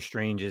 Yeah. Doctor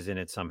Strange is in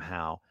it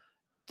somehow.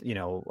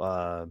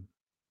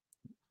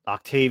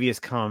 Octavius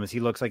comes, he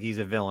looks like he's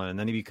a villain, and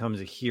then he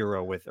becomes a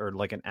hero or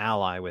like an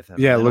ally with him.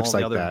 Yeah, it looks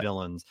like the other that.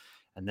 Villains,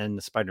 and then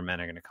the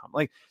Spider-Man are going to come.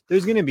 Like,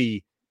 there's going to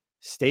be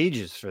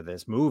stages for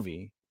this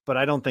movie, but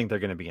I don't think they're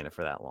going to be in it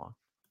for that long.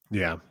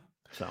 Yeah.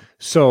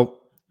 So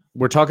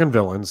we're talking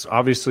villains.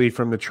 Obviously,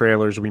 from the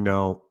trailers, we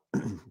know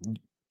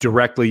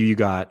directly you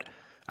got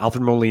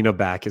Alfred Molina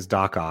back as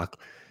Doc Ock.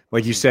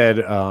 Like you said,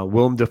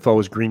 Willem Dafoe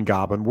is Green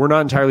Goblin. We're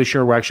not entirely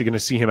sure we're actually going to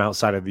see him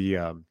outside of the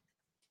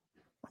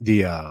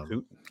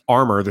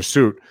armor, the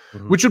suit,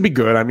 which would be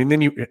good. I mean,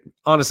 then you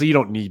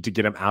don't need to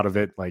get him out of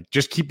it. Like,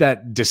 just keep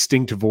that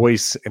distinct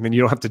voice, and then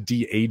you don't have to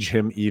de-age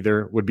him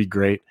either. Would be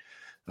great.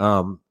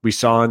 We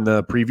saw in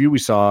the preview, we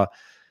saw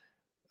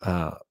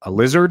a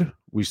lizard,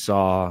 we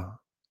saw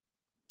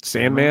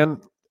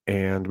Sandman,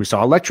 and we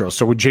saw Electro.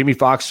 So with Jamie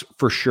Foxx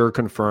for sure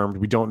confirmed.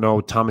 We don't know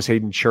Thomas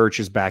Hayden Church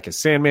is back as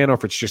Sandman or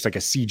if it's just like a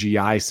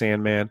CGI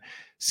Sandman.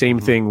 Same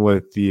thing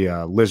with the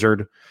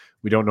lizard.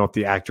 We don't know if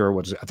the actor,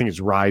 I think it's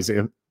Rise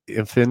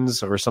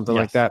Infins or something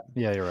like that.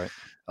 Yeah, you're right.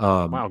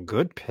 Wow,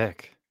 good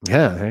pick.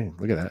 Yeah, hey,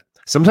 look at that.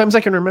 Sometimes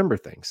I can remember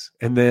things.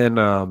 And then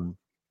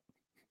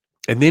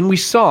we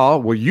saw,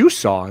 well, you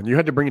saw, and you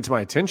had to bring it to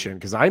my attention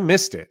because I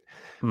missed it.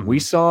 We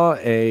saw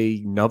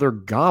another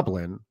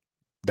goblin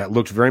that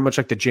looked very much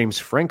like the James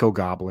Franco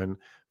goblin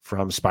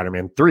from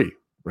Spider-Man 3,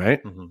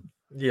 right?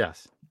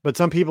 Yes. But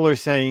some people are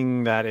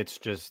saying that it's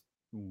just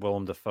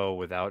Willem Dafoe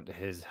without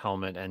his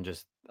helmet and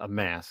just a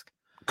mask.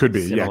 Could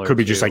be. Yeah, could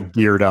be just like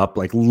geared up,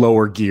 like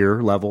lower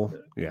gear level.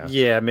 Yeah.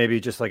 Yeah, maybe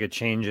just like a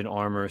change in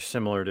armor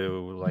similar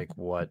to like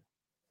what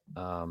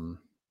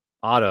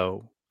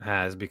Otto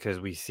has, because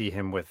we see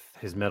him with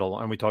his metal,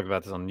 and we talked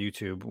about this on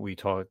YouTube. We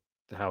talked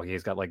how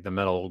he's got like the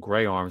metal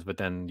gray arms, but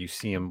then you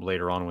see him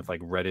later on with like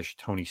reddish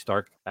Tony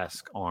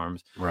Stark-esque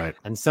arms. Right.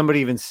 And somebody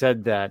even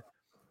said that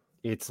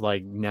it's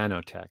like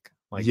nanotech,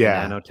 like the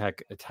Yeah.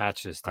 nanotech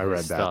attaches to I his read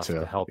that stuff too.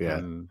 to help Yeah.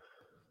 him.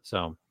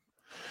 So,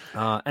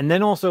 and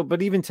then also,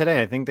 but even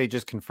today, I think they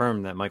just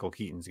confirmed that Michael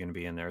Keaton's going to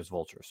be in there as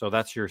Vulture. So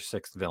that's your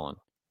sixth villain.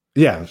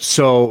 Yeah.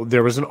 So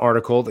there was an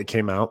article that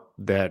came out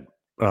that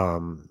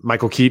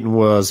Michael Keaton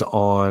was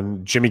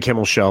on Jimmy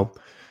Kimmel's show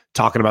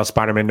talking about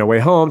Spider-Man No Way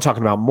Home,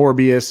 talking about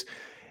Morbius.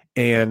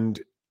 And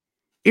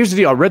here's the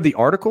deal. I read the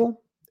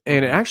article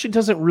and it actually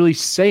doesn't really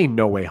say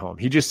No Way Home.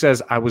 He just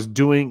says, I was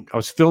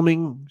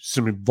filming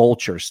some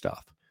Vulture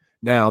stuff.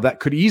 Now that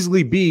could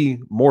easily be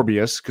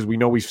Morbius, because we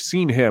know we've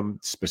seen him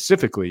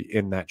specifically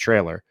in that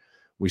trailer.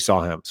 We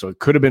saw him. So it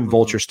could have been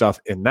Vulture stuff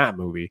in that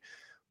movie.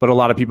 But a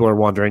lot of people are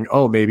wondering,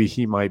 oh, maybe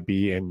he might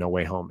be in No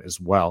Way Home as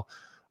well.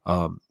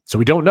 So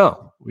we don't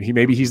know.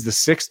 Maybe he's the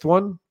sixth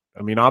one.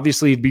 I mean,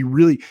 obviously,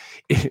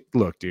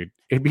 look, dude,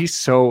 it'd be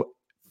so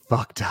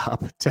fucked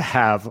up to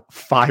have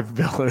 5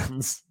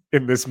 villains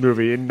in this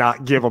movie and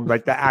not give them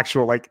like the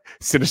actual like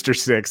Sinister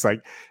Six.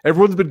 Like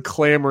everyone's been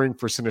clamoring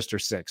for Sinister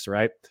Six,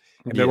 right?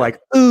 And they're like,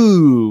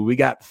 ooh, we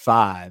got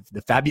 5,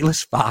 the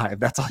Fabulous 5.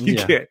 That's all you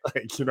get,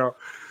 like, you know.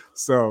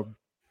 So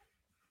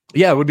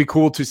yeah, it would be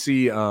cool to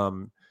see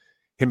him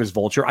as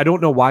Vulture. I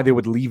don't know why they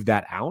would leave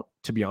that out,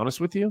 to be honest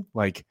with you.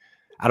 Like,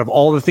 out of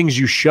all the things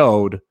you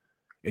showed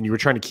and you were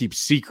trying to keep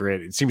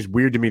secret, it seems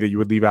weird to me that you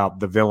would leave out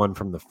the villain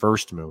from the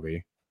first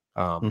movie.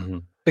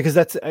 Because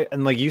that's,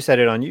 and like you said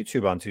it on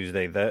YouTube on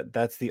Tuesday,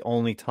 that's the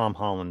only Tom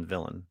Holland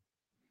villain,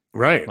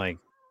 right?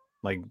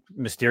 Like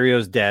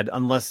Mysterio's dead,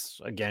 unless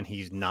again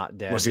he's not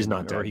dead. Unless he's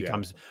not dead, or he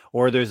comes,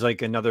 or there's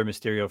like another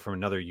Mysterio from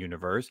another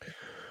universe,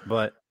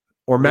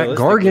 or Matt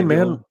Gargan,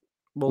 man.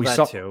 We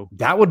saw too.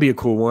 That would be a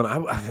cool one.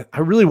 I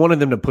really wanted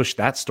them to push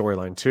that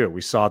storyline too.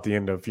 We saw at the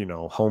end of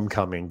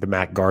Homecoming, the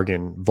Matt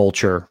Gargan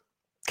Vulture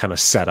kind of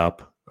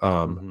setup.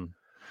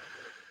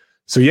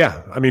 So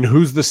yeah, I mean,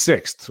 who's the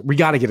sixth? We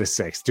got to get a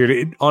sixth,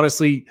 dude.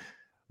 Honestly,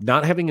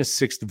 not having a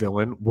sixth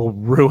villain will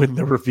ruin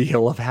the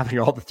reveal of having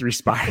all the 3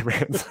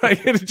 Spider-Mans.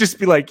 Like, it'd just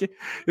be like,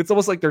 it's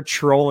almost like they're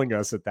trolling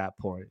us at that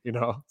point,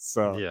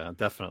 So yeah,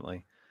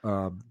 definitely.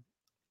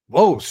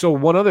 So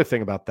one other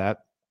thing about that.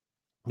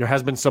 There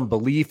has been some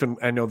belief, and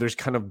I know there's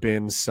kind of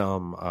been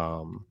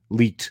some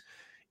leaked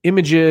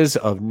images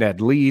of Ned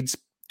Leeds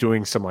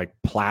doing some like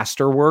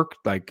plaster work,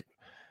 like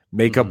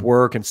makeup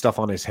work and stuff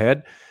on his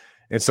head.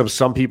 And so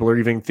some people are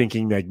even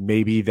thinking that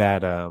maybe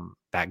that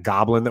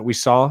goblin that we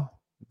saw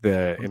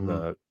in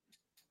the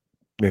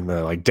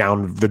like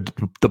down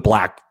the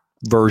black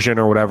version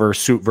or whatever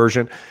suit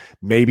version,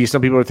 maybe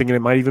some people are thinking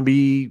it might even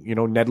be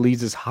Ned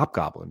Leeds'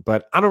 Hobgoblin.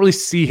 But I don't really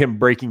see him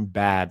Breaking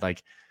Bad.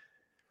 Like,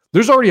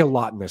 there's already a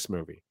lot in this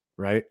movie,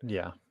 right?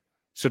 Yeah.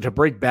 So to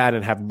break bad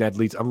and have Ned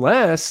Leeds,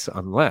 unless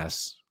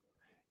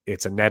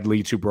it's a Ned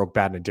Leeds who broke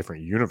bad in a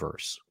different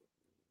universe,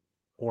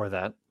 or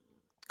that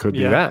could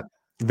be that.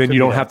 Then you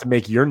don't have to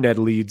make your Ned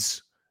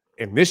Leeds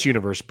in this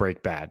universe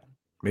break bad.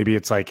 Maybe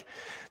it's like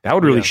that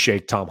would really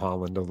shake Tom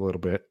Holland a little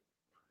bit.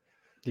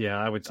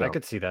 Yeah, I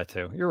could see that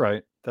too. You're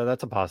right.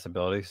 That's a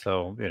possibility.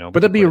 So, but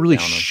that'd be a really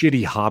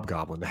shitty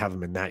Hobgoblin to have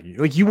him in that.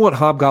 Like, you want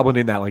Hobgoblin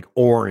in that like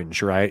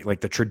orange, right?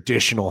 Like the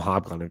traditional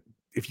Hobgoblin.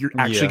 If you're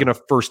actually going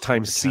to first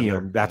time see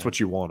him, that's what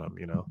you want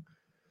him,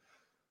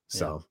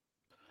 So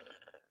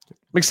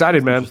I'm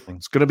excited, man.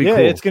 It's going to be cool.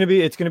 It's going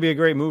to be a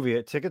great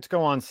movie. Tickets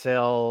go on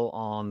sale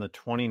on the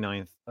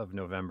 29th of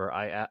November.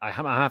 I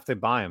have to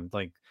buy them.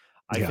 Like,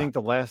 I think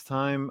the last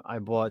time I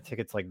bought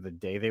tickets, like the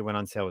day they went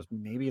on sale, was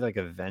maybe like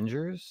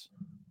Avengers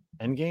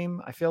Endgame,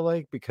 I feel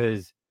like,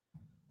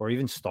 or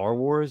even Star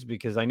Wars,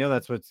 because I know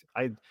that's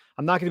I'm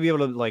not going to be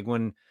able to, like,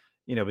 when,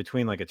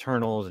 between like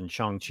Eternals and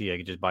Shang-Chi, I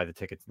could just buy the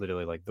tickets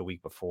literally like the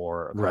week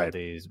before, a couple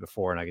days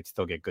before, and I could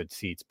still get good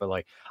seats. But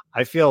like,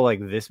 I feel like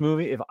this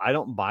movie, if I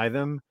don't buy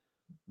them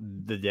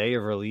the day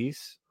of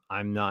release,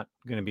 I'm not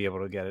going to be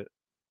able to get it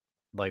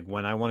like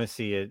when I want to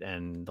see it,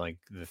 and like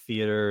the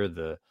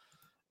theater,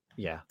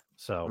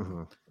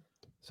 So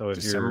if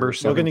December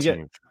you're looking to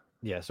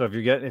 17th. So if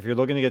you're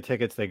looking to get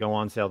tickets, they go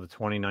on sale the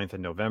 29th of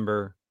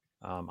November.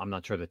 I'm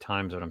not sure the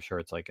times, but I'm sure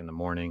it's like in the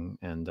morning.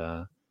 And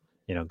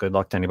good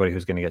luck to anybody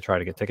who's going to try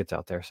to get tickets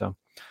out there. So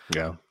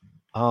yeah.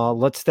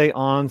 Let's stay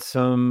on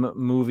some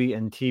movie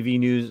and TV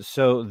news.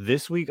 So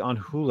this week on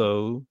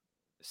Hulu,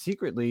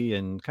 secretly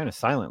and kind of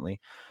silently,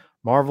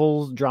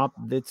 Marvel's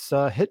dropped its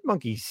Hit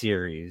Monkey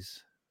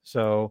series.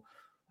 So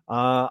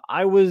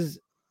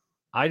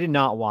I did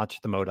not watch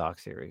the MODOK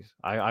series.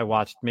 I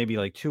watched maybe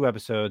like 2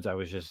 episodes. I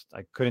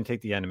couldn't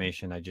take the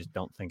animation. I just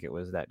don't think it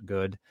was that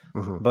good.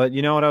 But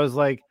you know what? I was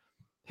like,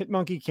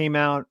 Hitmonkey came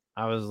out.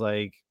 I was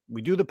like,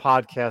 we do the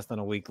podcast on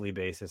a weekly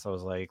basis. I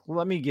was like, well,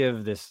 let me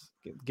give this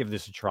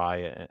a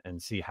try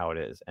and see how it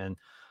is. And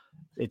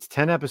it's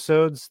 10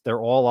 episodes. They're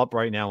all up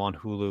right now on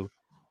Hulu.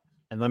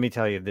 And let me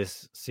tell you,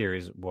 this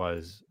series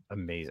was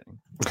amazing.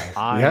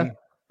 I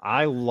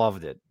I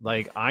loved it.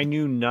 Like I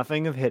knew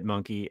nothing of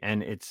Hitmonkey,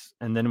 and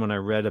then when I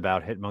read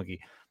about Hitmonkey,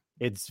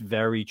 it's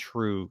very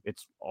true.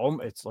 It's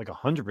like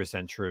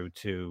 100% true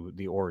to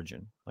the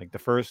origin. Like the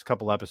first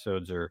couple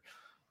episodes are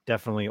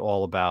definitely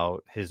all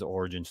about his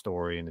origin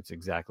story, and it's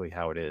exactly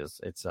how it is.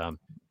 It's an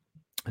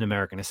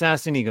American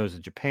assassin. He goes to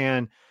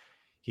Japan.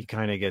 He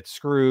kind of gets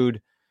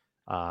screwed.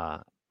 Uh,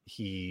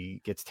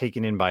 he gets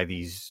taken in by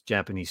these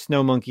Japanese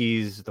snow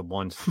monkeys. The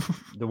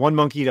one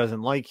monkey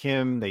doesn't like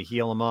him. They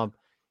heal him up.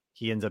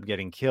 He ends up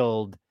getting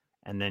killed,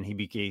 and then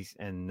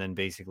and then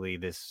basically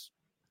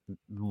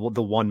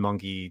the one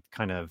monkey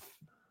kind of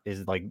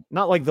is like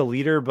not like the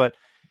leader, but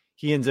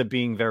he ends up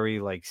being very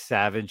like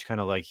savage, kind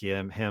of like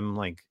him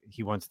like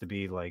he wants to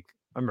be like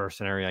a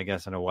mercenary, I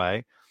guess, in a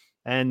way.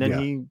 And then Yeah.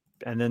 he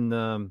and then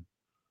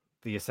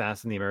the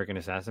assassin, the American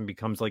assassin,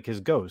 becomes like his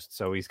ghost.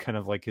 So he's kind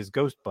of like his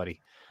ghost buddy.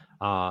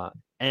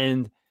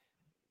 And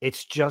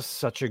it's just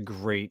such a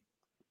great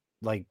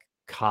like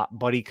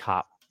buddy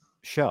cop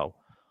show.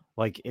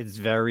 Like it's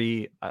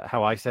very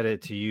how I said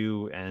it to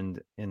you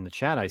and in the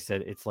chat, I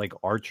said it's like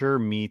Archer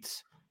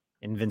meets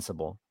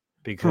Invincible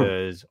Hmm.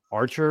 because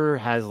Archer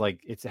has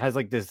like it has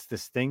like this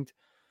distinct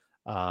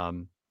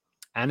um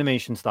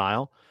animation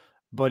style,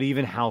 but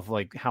even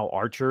how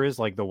Archer is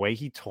like the way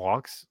he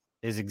talks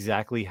is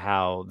exactly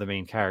how the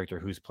main character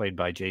who's played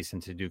by Jason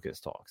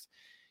Sudeikis talks.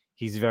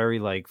 He's very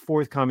like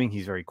forthcoming,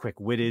 he's very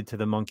quick-witted to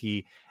the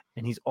monkey,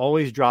 and he's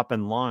always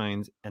dropping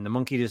lines and the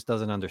monkey just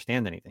doesn't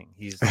understand anything.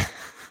 He's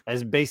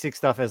as basic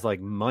stuff as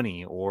like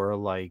money or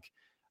like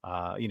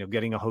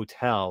getting a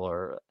hotel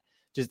or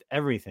just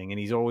everything, and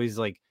he's always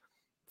like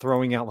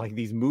throwing out like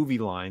these movie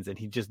lines and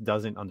he just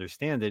doesn't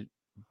understand it,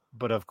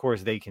 but of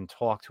course they can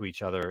talk to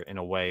each other in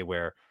a way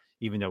where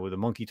even though the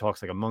monkey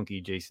talks like a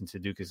monkey, Jason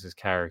Sudeikis'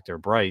 character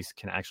Bryce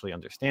can actually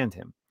understand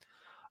him.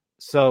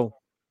 So,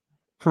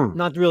 Hmm.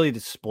 not really to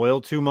spoil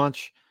too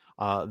much.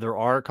 There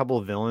are a couple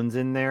of villains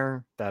in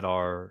there that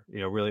are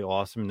really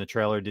awesome. The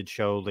trailer did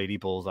show Lady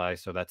Bullseye,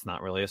 so that's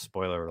not really a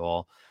spoiler at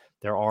all.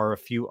 There are a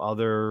few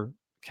other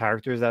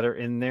characters that are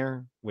in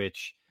there,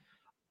 which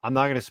I'm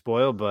not going to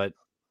spoil, but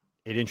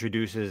it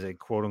introduces a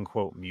quote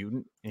unquote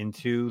mutant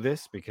into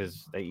this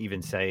because they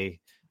even say,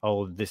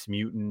 oh, this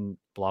mutant,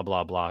 blah,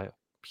 blah, blah,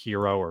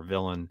 hero or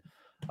villain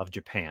of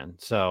Japan.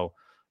 So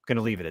I'm going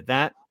to leave it at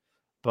that.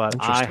 But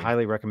I Interesting.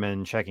 highly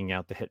recommend checking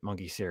out the Hit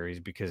Monkey series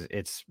because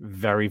it's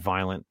very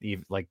violent,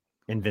 like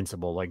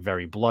Invincible, like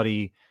very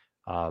bloody,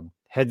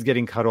 heads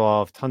getting cut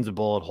off, tons of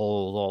bullet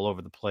holes all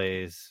over the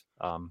place.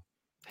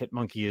 Hit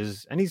Monkey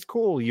and he's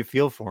cool. You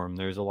feel for him.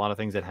 There's a lot of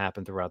things that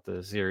happen throughout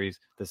the series,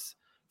 this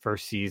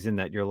first season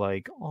that you're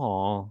like,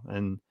 oh,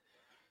 and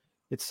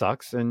it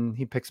sucks. And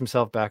he picks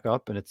himself back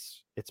up, and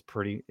it's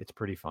pretty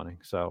funny.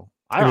 So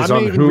And I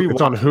may even It's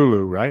on rewatch it.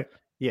 Hulu, right?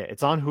 Yeah,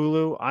 it's on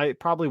Hulu. I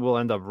probably will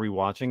end up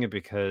rewatching it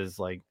because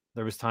like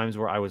there was times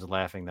where I was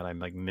laughing that I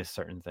like missed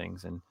certain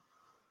things, and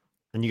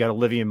you got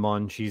Olivia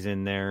Munn, she's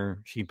in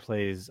there. She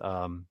plays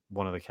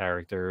one of the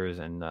characters,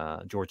 and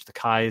George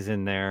Takei is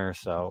in there.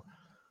 So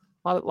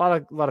a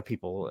lot of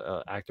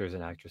people, actors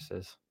and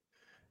actresses.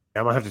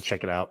 I'm gonna have to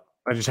check it out.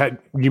 I just had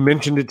you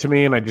mentioned it to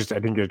me, and I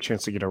didn't get a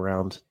chance to get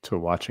around to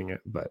watching it,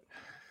 but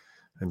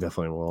I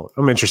definitely will.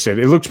 I'm interested.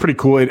 It looks pretty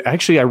cool. It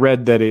actually, I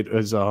read that it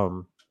was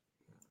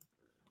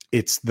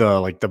it's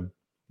the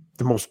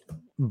most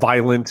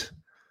violent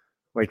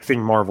like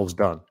thing Marvel's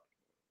done.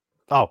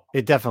 Oh,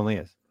 it definitely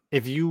is.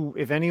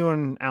 If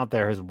anyone out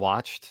there has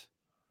watched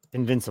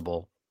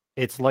Invincible,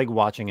 it's like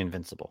watching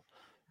Invincible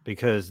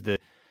because the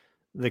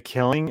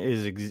killing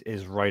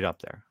is right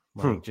up there.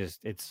 Hmm. Like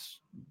just it's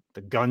the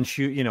gun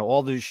shoot,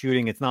 all the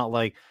shooting. It's not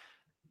like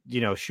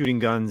shooting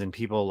guns and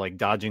people like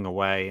dodging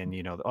away and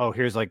oh,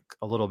 here's like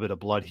a little bit of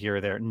blood here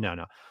or there. No,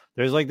 no.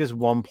 There's like this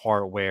one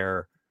part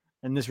where,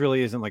 and this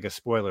really isn't like a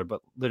spoiler,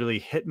 but literally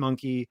Hit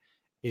Monkey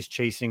is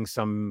chasing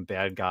some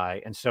bad guy,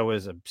 and so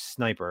is a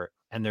sniper,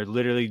 and they're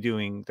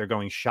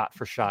going shot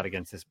for shot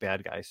against this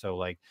bad guy. So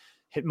like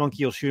Hit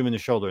Monkey will shoot him in the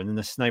shoulder, and then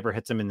the sniper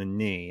hits him in the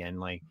knee,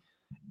 and like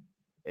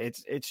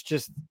it's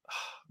just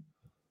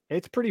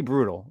it's pretty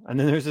brutal. And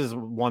then there's this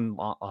one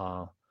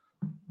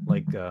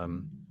like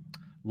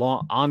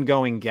long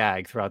ongoing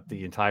gag throughout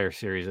the entire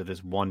series of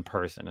this one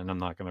person, and I'm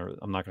not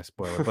gonna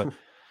spoil it, but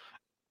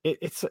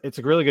it's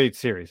a really good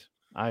series.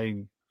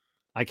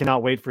 I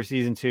cannot wait for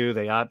season 2.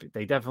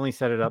 They definitely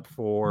set it up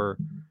for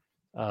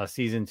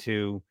season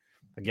 2.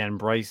 Again,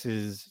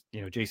 Bryce's,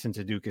 Jason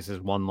Sudeikis'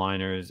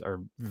 one-liners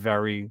are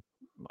very,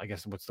 I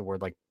guess, what's the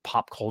word, like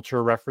pop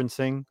culture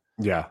referencing.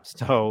 Yeah.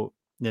 So,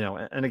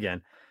 and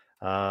again,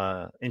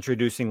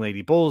 introducing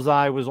Lady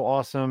Bullseye was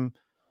awesome.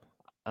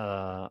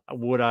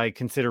 Would I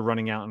consider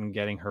running out and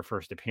getting her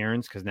first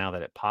appearance? Because now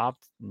that it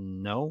popped,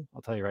 no.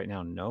 I'll tell you right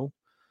now, no.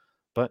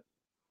 But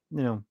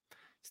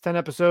it's 10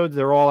 episodes.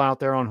 They're all out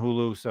there on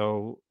Hulu,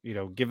 so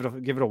give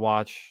it a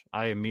watch.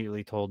 I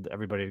immediately told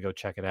everybody to go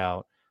check it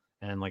out,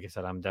 and like I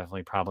said, I'm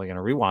definitely probably going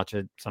to rewatch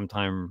it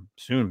sometime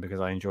soon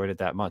because I enjoyed it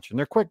that much. And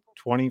they're quick,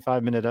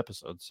 25-minute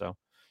episodes, so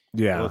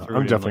go Yeah, through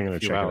I'm it in definitely like a going to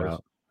few check it hours.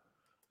 out.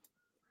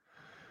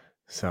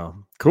 So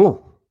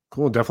cool.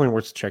 Cool. Definitely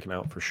worth checking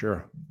out for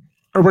sure.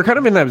 Or we're kind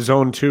of in that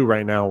zone too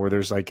right now where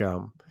there's like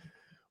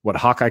what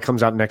Hawkeye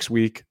comes out next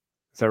week.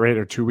 Is that right?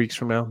 Or 2 weeks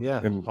from now? Yeah,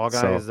 And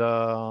Hawkeye so is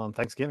on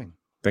Thanksgiving.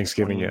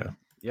 Thanksgiving, yeah.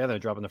 Yeah, they're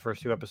dropping the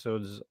first 2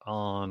 episodes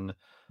on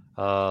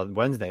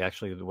Wednesday,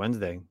 actually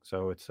Wednesday.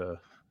 So it's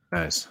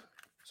Nice.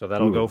 so Ooh.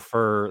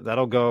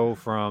 that'll go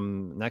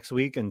from next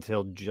week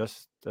until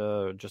just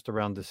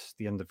around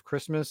the end of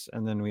Christmas,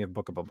 and then we have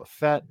Book of Boba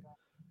Fett.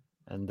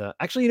 And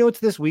actually, it's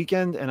this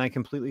weekend, and I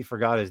completely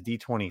forgot is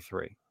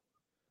D23.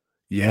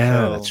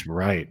 Yeah, So that's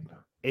right.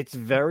 it's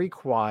very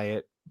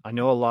quiet. I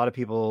know a lot of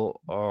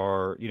people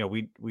are,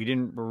 we're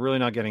really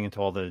not getting into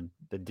all the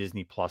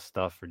Disney Plus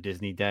stuff for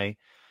Disney Day.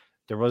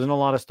 There wasn't a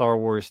lot of Star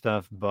Wars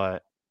stuff,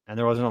 and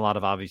there wasn't a lot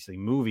of obviously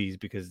movies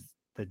because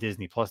the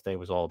Disney Plus Day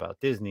was all about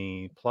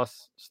Disney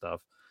Plus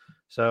stuff.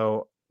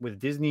 So with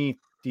Disney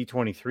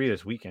D23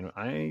 this weekend,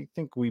 I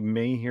think we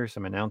may hear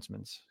some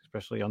announcements,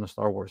 especially on the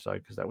Star Wars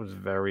side, because that was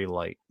very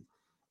light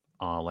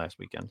last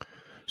weekend.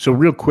 So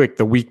real quick,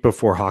 the week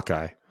before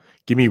Hawkeye,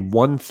 give me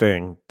one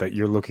thing that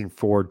you're looking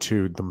forward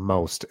to the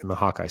most in the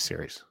Hawkeye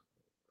series.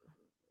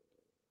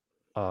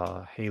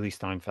 Haley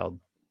Steinfeld.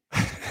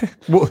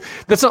 Well,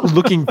 that's not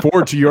looking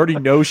forward to. You already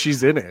know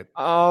she's in it.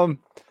 I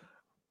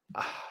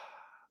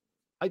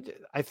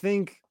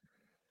think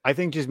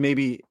just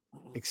maybe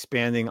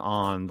expanding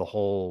on the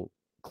whole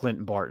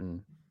Clint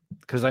Barton,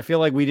 because I feel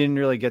like we didn't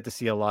really get to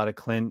see a lot of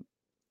Clint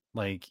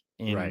like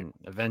in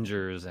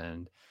Avengers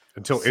and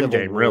until Civil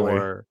Endgame, War.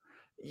 really.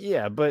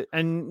 Yeah, but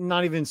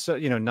not even so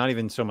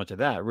much of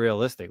that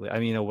realistically. I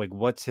mean, like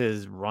what's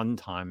his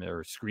runtime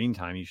or screen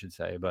time, you should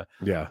say. But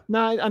yeah,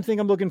 no, I think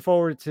I'm looking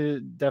forward to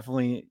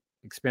definitely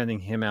expanding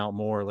him out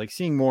more, like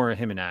seeing more of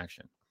him in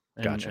action.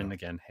 And, gotcha. And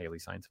again, Haley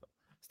Steinfeld.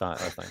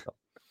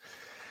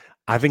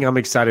 I think I'm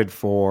excited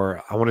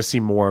I want to see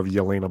more of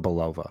Yelena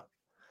Belova.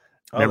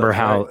 Remember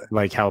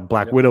how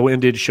Black Widow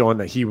ended, showing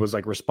that he was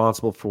like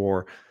responsible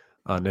for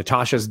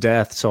Natasha's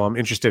death. So I'm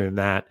interested in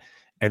that.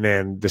 And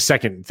then the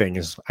second thing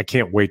is I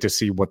can't wait to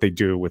see what they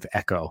do with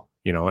Echo,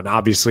 and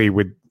obviously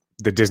with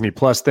the Disney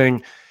Plus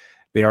thing,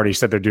 they already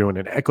said they're doing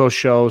an Echo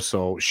show.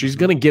 So she's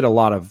going to get a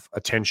lot of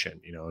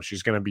attention.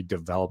 She's going to be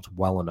developed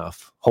well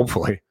enough,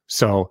 hopefully.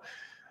 So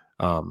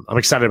I'm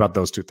excited about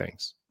those two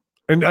things.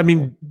 And I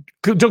mean,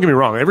 don't get me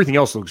wrong. Everything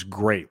else looks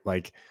great.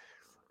 Like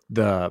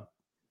the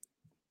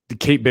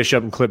Kate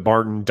Bishop and Clint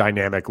Barton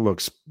dynamic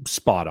looks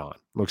spot on.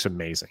 Looks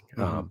amazing.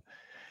 Mm-hmm.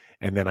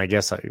 And then I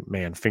guess,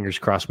 fingers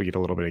crossed we get a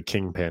little bit of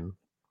Kingpin.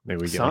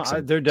 Maybe we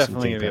get they're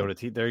definitely going to be able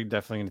to they're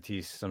definitely going to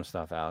tease some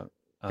stuff out.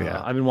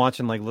 I've been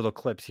watching like little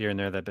clips here and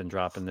there that have been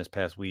dropping this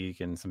past week,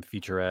 and some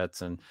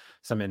featurettes and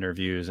some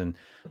interviews. And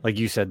like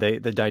you said, the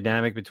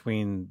dynamic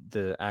between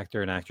the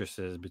actor and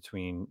actresses,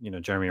 between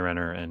Jeremy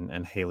Renner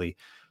and Haley,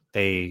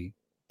 they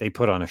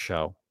put on a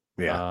show.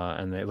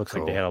 Yeah, and it looks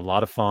like they had a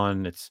lot of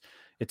fun.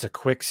 It's a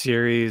quick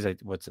series.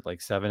 What's it,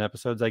 like 7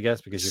 episodes, I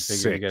guess, because you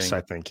figure you're getting,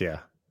 I think, yeah.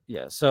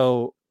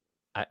 So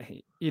I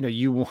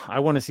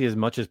want to see as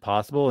much as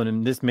possible,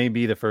 and this may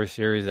be the first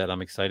series that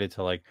I'm excited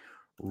to like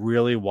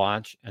really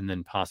watch and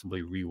then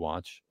possibly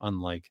rewatch,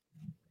 unlike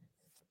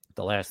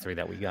the last 3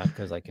 that we got,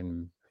 because I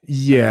can.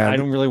 Yeah, I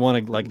don't really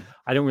want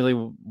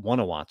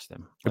to watch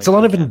them. It's a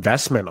lot of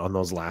investment on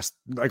those last.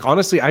 Like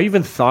honestly, I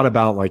even thought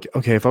about like,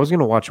 okay, if I was going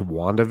to watch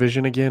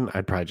WandaVision again,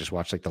 I'd probably just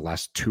watch like the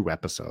last 2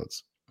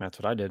 episodes. That's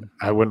what I did.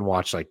 I wouldn't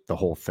watch like the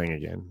whole thing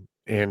again.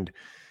 And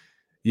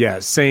yeah,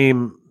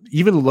 same.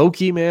 Even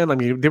Loki, man. I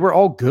mean, they were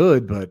all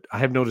good, but I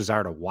have no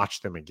desire to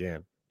watch them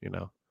again.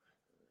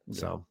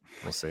 So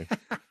we'll see.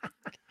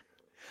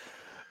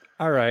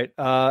 All right.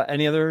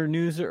 Any other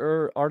news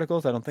or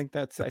articles? I don't think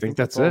that's. I think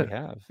that's all it. we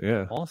have.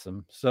 Yeah.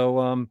 Awesome.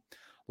 So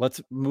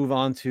let's move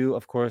on to,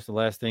 of course, the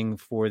last thing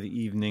for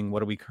the evening.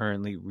 What are we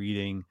currently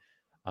reading?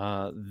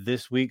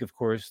 This week, of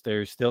course,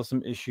 there's still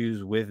some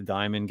issues with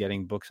Diamond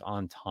getting books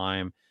on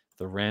time.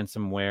 The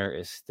ransomware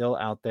is still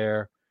out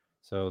there,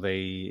 so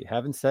they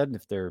haven't said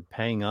if they're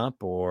paying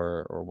up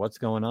or what's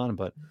going on.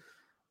 But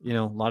a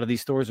lot of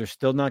these stores are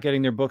still not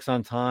getting their books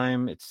on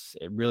time. It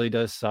really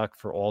does suck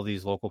for all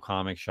these local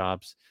comic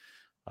shops.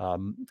 A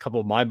couple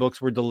of my books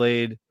were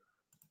delayed,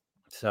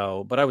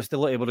 but I was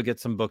still able to get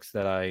some books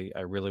that I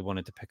really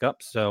wanted to pick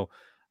up. So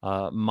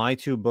my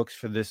 2 books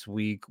for this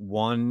week,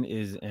 one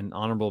is an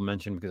honorable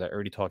mention because I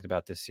already talked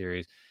about this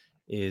series,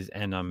 this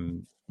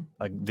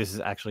is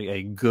actually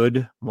a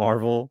good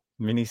Marvel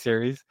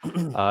miniseries,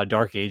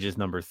 Dark Ages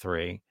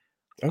 #3.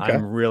 Okay.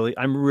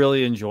 I'm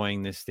really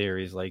enjoying this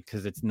series, like,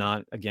 because it's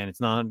not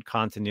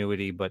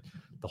continuity, but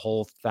the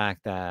whole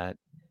fact that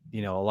a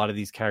lot of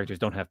these characters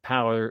don't have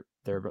power,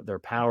 their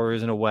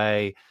powers in a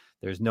way.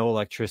 There's no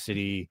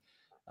electricity.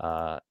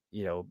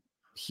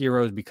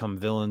 Heroes become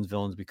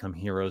villains become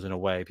heroes in a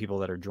way. People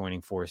that are joining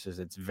forces.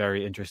 It's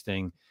very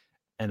interesting,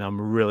 and I'm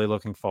really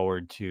looking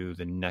forward to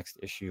the next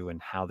issue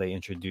and how they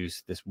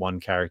introduce this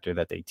one character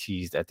that they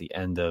teased at the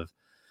end of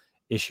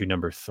issue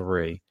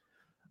 #3.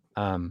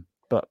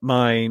 But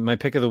my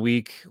pick of the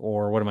week,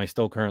 or what am I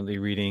still currently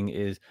reading,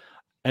 is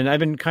and I've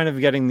been kind of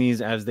getting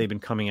these as they've been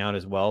coming out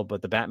as well,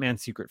 but the Batman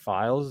Secret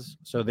Files.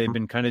 So they've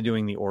been kind of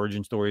doing the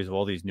origin stories of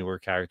all these newer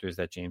characters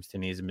that James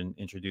Tinney has been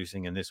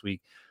introducing. And this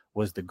week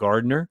was the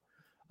Gardener.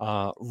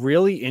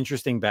 Really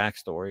interesting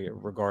backstory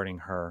regarding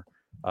her.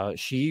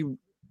 She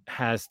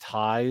has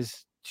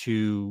ties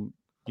to,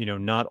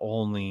 not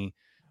only,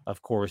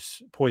 of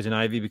course, Poison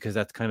Ivy, because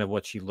that's kind of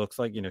what she looks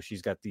like.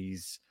 She's got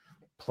these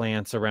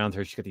plants around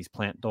her. She's got these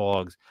plant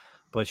dogs,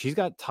 but she's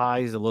got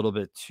ties a little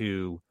bit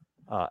to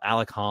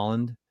Alec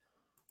Holland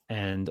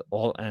and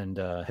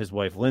his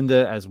wife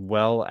Linda, as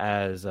well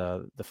as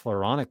the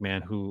Floronic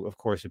Man, who of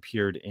course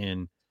appeared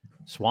in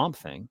Swamp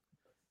Thing.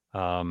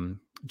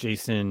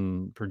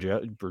 Jason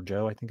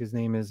Burjo, I think his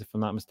name is, if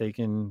I'm not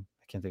mistaken.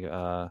 I can't think.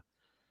 I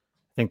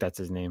think that's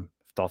his name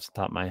off the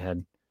top of my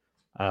head.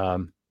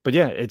 But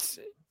yeah, it's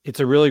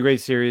a really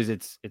great series.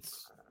 It's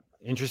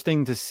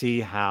interesting to see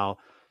how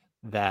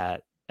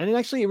that, and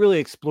it really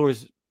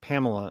explores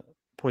Pamela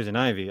Poison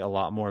Ivy a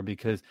lot more,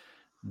 because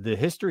the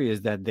history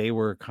is that they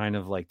were kind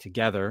of like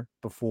together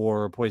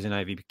before Poison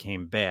Ivy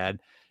became bad,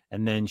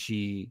 and then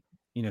she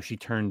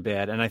turned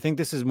bad. And I think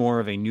this is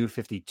more of a New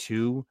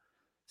 52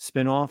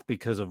 spinoff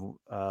because of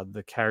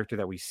the character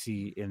that we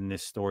see in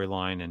this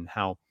storyline, and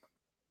how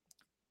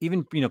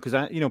even because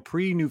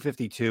pre New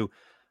 52,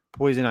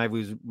 Poison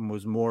Ivy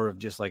was more of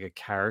just like a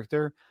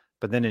character,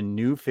 but then in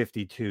New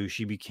 52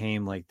 she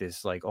became like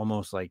this, like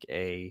almost like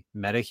a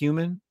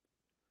metahuman.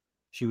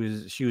 She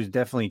was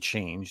definitely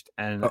changed,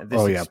 and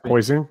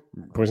Poison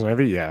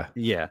Ivy,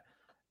 yeah,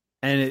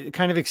 and it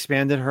kind of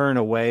expanded her in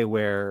a way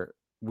where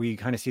we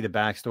kind of see the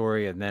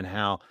backstory, and then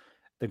how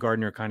the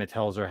Gardener kind of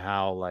tells her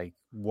how, like,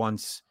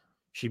 once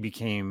she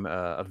became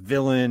a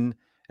villain,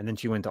 and then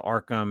she went to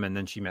Arkham, and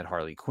then she met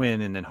Harley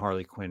Quinn, and then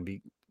Harley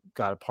Quinn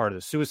got a part of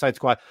the Suicide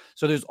Squad.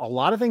 So there's a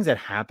lot of things that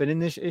happen in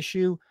this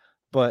issue,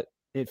 but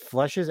it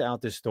fleshes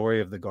out the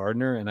story of the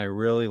Gardener, and I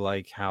really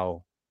like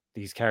how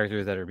these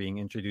characters that are being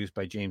introduced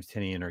by James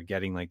Tynion are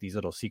getting like these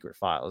little secret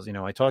files.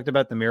 I talked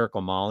about the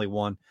Miracle Molly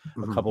one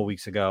a couple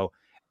weeks ago,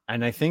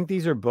 and I think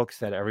these are books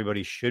that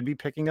everybody should be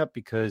picking up,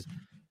 because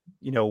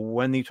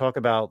when you talk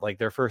about like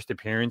their first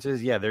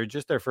appearances, yeah, they're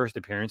just their first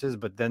appearances,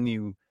 but then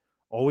you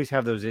always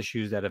have those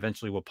issues that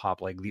eventually will pop,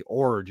 like the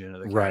origin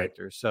of the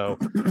character. So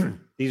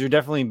these are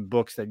definitely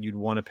books that you'd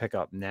want to pick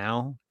up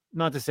now.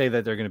 Not to say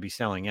that they're going to be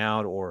selling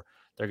out or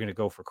they're going to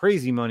go for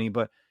crazy money,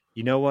 but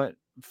you know what?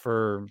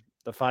 For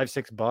the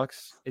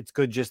 $5-6, it's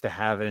good just to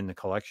have it in the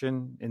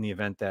collection in the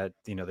event that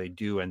they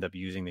do end up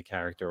using the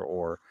character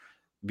or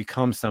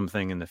become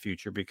something in the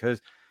future, because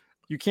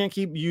you can't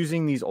keep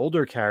using these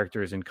older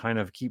characters and kind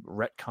of keep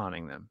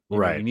retconning them.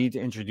 You need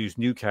to introduce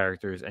new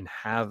characters and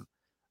have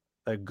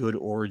a good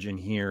origin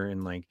here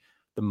in like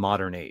the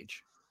modern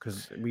age,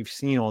 because we've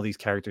seen all these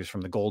characters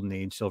from the Golden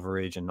Age, Silver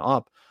Age, and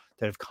up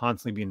that have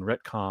constantly been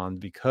retconned,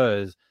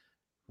 because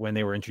when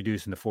they were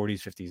introduced in the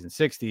 40s, 50s, and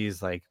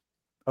 60s, like,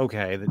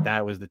 okay,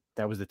 that was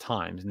the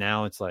times.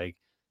 Now it's like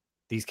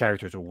these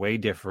characters are way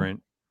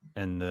different,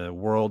 and the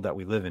world that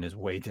we live in is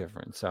way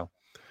different. So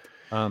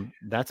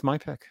that's my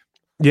pick.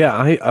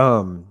 Yeah,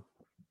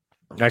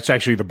 that's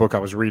actually the book I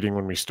was reading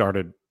when we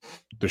started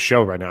the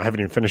show right now. I haven't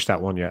even finished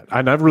that one yet.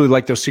 And I really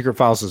like those Secret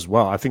Files as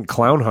well. I think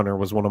Clown Hunter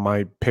was one of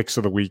my picks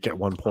of the week at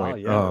one point. Oh,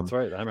 yeah, that's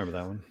right. I remember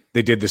that one.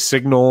 They did The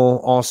Signal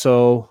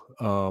also.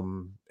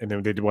 And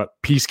then they did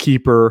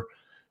Peacekeeper,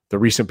 the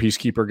recent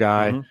Peacekeeper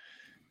guy.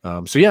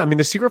 So yeah, I mean,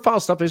 the Secret File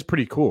stuff is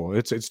pretty cool.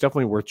 It's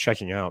definitely worth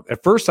checking out.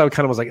 At first, I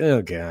kind of was like,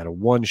 oh god, a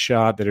one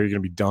shot that are going to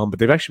be dumb, but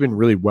they've actually been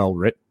really well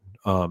written,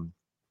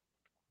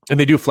 and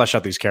they do flesh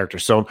out these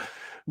characters. So,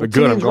 but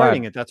good. I'm glad.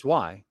 Writing it. That's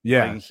why.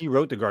 Yeah, like, he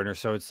wrote the Gardener,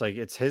 so it's like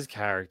it's his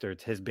character,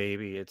 it's his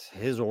baby, it's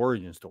his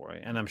origin story,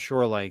 and I'm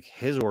sure like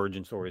his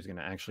origin story is going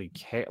to actually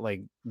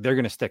like they're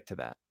going to stick to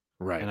that,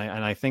 right? And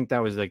I think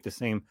that was like the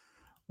same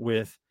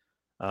with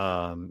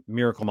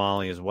Miracle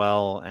Molly as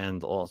well,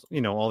 and also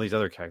all these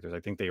other characters. I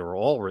think they were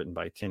all written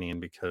by Tynion,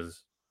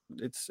 because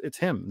it's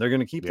him. They're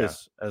going to keep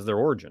this as their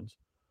origins.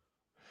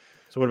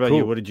 So what about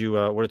you? What did you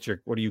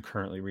what are you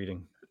currently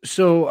reading?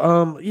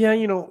 So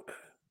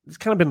it's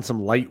kind of been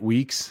some light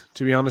weeks,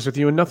 to be honest with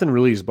you, and nothing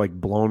really has like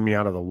blown me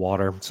out of the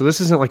water. So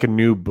this isn't like a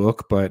new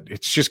book, but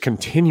it's just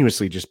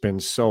continuously just been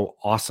so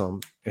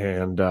awesome.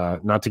 And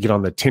not to get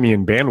on the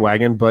Tynion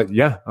bandwagon, but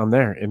yeah, I'm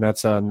there. And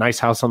that's Nice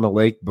House on the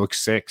Lake, book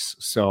 6.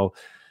 So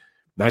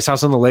Nice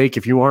House on the Lake,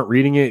 if you aren't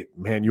reading it,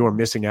 man, you are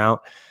missing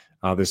out.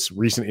 This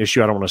recent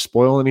issue, I don't want to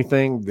spoil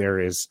anything. There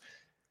is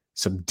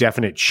some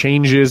definite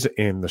changes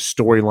in the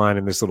storyline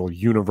in this little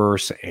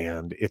universe,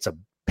 and it's a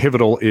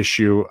pivotal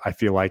issue, I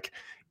feel like,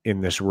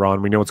 in this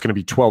run. We know it's going to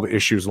be 12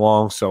 issues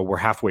long, so we're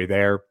halfway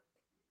there.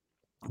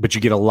 But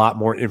you get a lot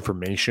more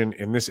information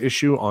in this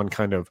issue on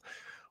kind of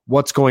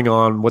what's going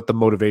on, what the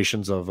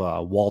motivations of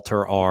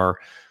Walter are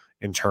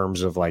in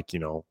terms of like,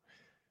 the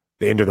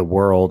end of the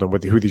world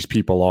and who these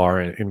people are,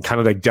 and kind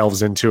of like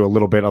delves into a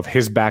little bit of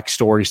his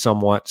backstory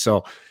somewhat.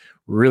 So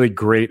really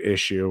great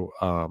issue.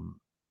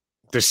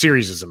 The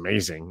series is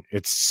amazing.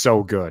 It's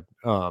so good.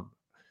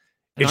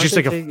 It's just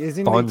like a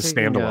fun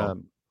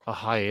standalone. a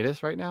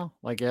hiatus right now?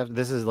 Like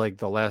this is like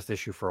the last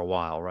issue for a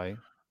while, right?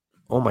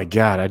 Oh my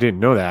God, I didn't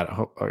know that.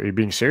 Are you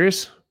being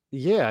serious?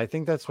 Yeah, I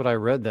think that's what I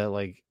read, that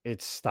like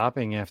it's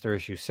stopping after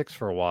issue 6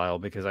 for a while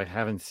because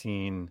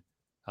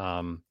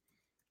um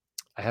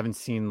I haven't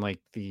seen like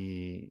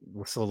the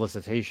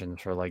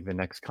solicitations for like the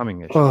next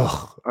coming issue.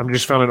 Oh, I'm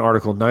just found an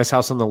article. Nice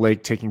House on the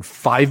Lake taking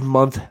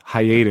 5-month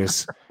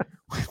hiatus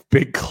with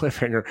big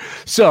cliffhanger.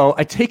 So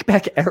I take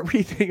back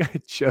everything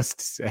I just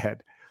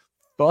said.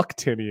 Fuck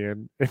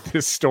Tinian in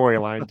this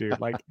storyline, dude.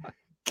 Like,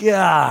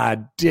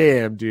 God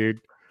damn, dude.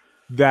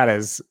 That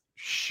is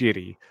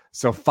shitty.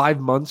 So 5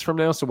 months from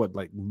now, so what,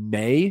 like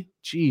May?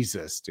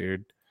 Jesus,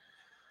 dude.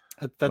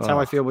 That's how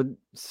I feel with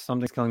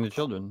Something's Killing the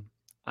Children.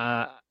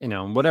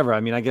 Whatever. I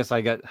mean, I guess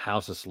I got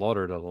House of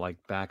Slaughter to like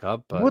back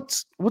up, but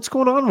What's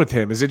going on with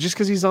him? Is it just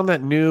because he's on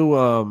that new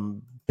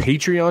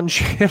Patreon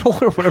channel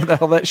or whatever the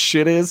hell that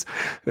shit is?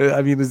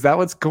 I mean, is that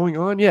what's going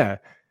on? Yeah.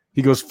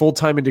 He goes full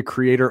time into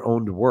creator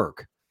owned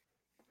work.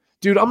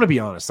 Dude, I'm gonna be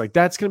honest. Like,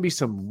 that's gonna be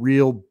some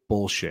real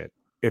bullshit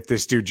if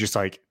this dude just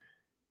like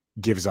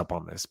gives up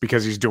on this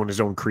because he's doing his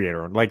own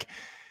creator. Like,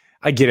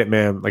 I get it,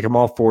 man. Like, I'm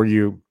all for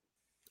you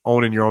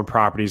owning your own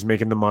properties,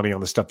 making the money on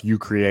the stuff you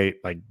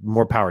create. Like,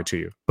 more power to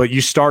you. But you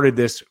started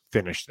this,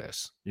 finish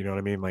this. You know what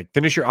I mean? Like,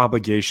 finish your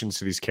obligations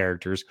to these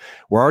characters.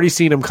 We're already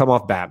seeing them come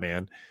off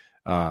Batman.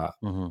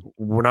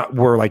 We're not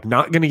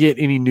going to get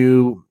any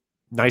new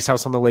Nice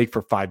House on the Lake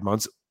for 5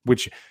 months,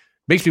 which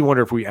makes me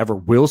wonder if we ever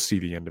will see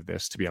the end of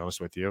this, to be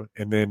honest with you.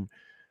 And then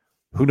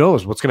who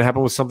knows what's going to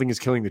happen with Something is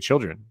Killing the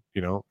Children?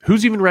 You know,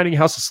 who's even writing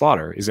House of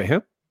Slaughter? Is it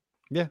him?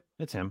 Yeah,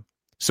 it's him.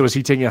 So is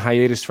he taking a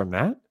hiatus from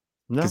that?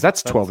 No, because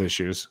that's 12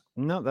 issues.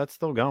 No, that's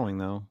still going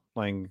though.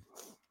 Like,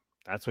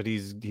 that's what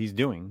he's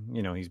doing.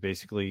 You know, he's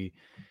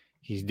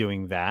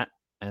doing that,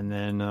 and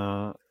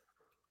then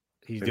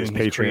he's doing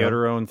his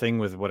creator own thing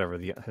with whatever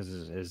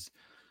his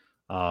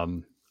I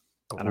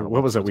don't know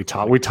what was it we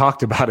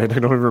talked about it. I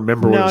don't even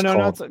remember what it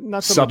was called.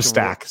 Not so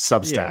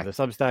Substack. Yeah, the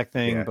Substack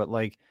thing, yeah. But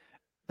like,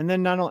 and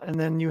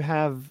then you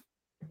have,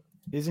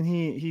 isn't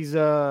he's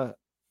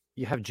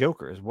you have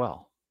Joker as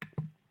well.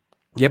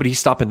 Yeah, but he's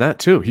stopping that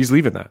too. He's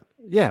leaving that.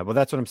 Yeah, well,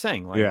 that's what I'm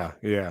saying. Like, yeah.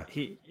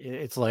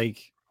 It's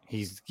like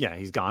he's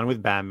gone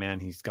with Batman.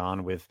 He's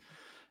gone with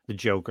the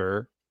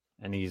Joker,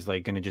 and he's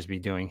like going to just be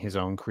doing his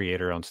own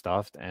creator-owned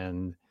stuff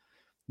and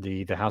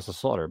the House of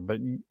Slaughter. But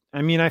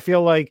I mean, I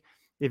feel like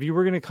if you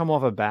were going to come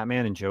off of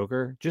Batman and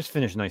Joker, just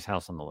finish Nice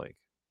House on the Lake.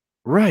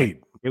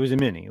 Right. It was a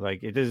mini.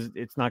 Like,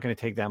 it's not going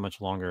to take that much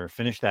longer.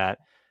 Finish that,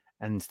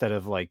 and instead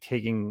of like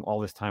taking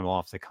all this time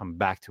off to come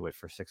back to it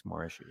for 6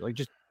 more issues, like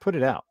just put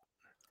it out.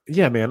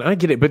 Yeah, man, I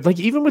get it. But like,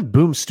 even with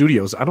Boom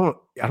Studios, I don't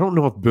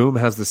know if Boom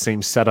has the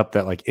same setup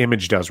that like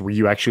Image does, where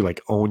you actually like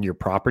own your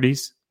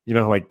properties. You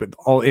know, like, but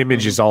all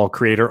Image is all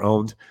creator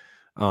owned.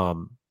 I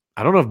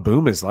don't know if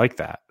Boom is like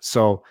that.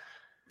 So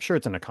I'm sure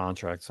it's in a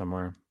contract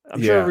somewhere.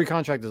 I'm sure every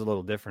contract is a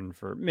little different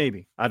for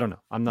maybe. I don't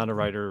know. I'm not a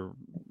reader,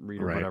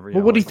 whatever.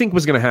 Well, what do you think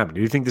was going to happen?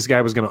 Do you think this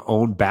guy was going to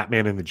own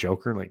Batman and the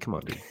Joker? Like, come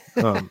on,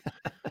 dude.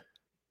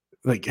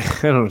 Like,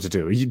 I don't know what to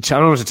do. I don't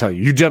know what to tell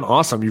you. You've done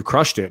awesome. You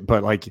crushed it.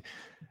 But like,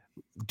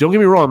 don't get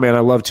me wrong, man. I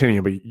love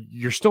Tinian, but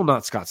you're still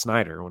not Scott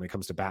Snyder when it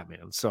comes to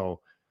Batman.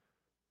 So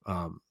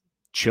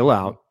chill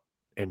out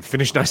and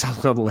finish Nice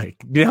House on the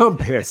Lake. Now I'm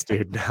pissed,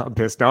 dude. Now I'm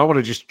pissed. Now I want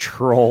to just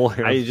troll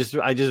him. I just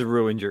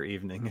ruined your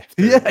evening.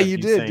 Yeah, you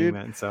did, dude.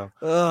 That, so.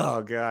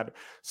 Oh, God.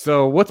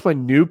 So what's my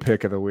new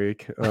pick of the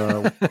week?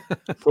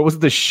 What was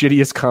the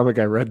shittiest comic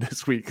I read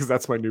this week? Because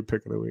that's my new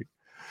pick of the week.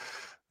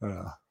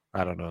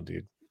 I don't know,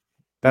 dude.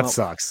 That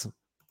sucks.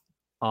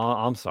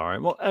 I'm sorry.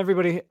 Well,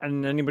 everybody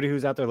and anybody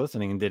who's out there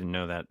listening and didn't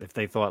know that, if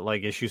they thought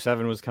like issue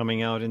 7 was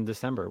coming out in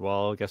December,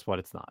 well, guess what?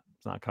 It's not.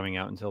 It's not coming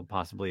out until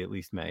possibly at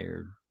least May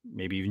or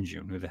maybe even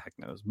June. Who the heck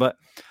knows? But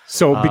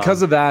so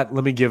because of that,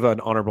 let me give an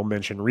honorable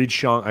mention. Read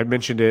Shang. I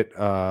mentioned it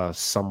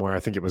somewhere.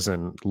 I think it was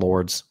in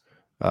Lords.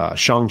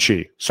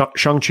 Shang-Chi.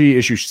 Shang-Chi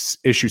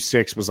issue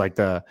 6 was like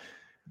the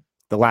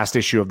last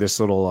issue of this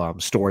little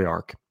story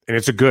arc. And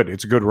it's a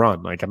good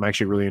run. Like, I'm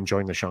actually really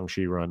enjoying the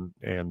Shang-Chi run,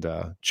 and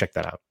check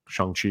that out.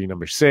 Shang-Chi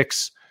number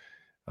 6.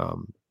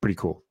 Pretty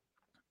cool.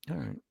 All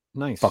right.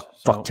 Nice.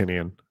 Fuck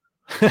Tinian.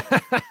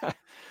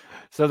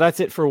 So that's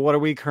it for what are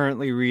we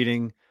currently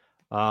reading.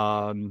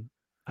 I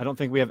don't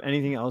think we have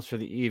anything else for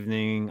the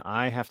evening.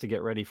 I have to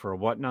get ready for a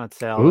Whatnot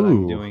sale that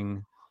I'm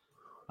doing.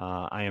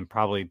 I am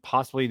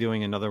possibly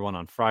doing another one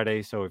on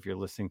Friday. So if you're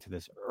listening to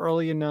this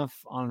early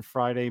enough on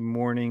Friday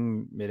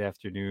morning,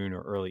 mid-afternoon,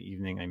 or early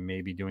evening, I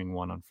may be doing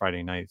one on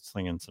Friday night,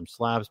 slinging some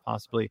slabs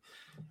possibly.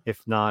 If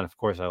not, of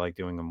course, I like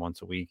doing them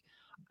once a week.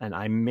 And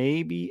I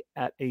may be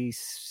at a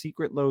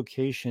secret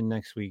location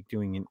next week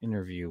doing an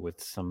interview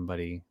with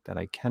somebody that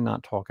I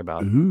cannot talk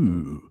about.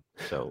 Ooh.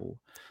 So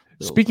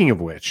speaking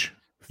of which,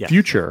 yes.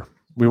 Future,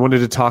 we wanted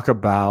to talk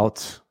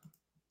about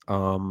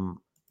a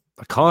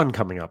con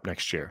coming up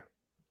next year.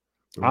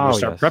 We'll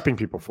start prepping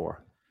people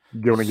for.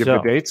 Do you want to give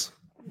the dates?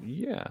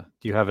 Yeah.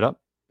 Do you have it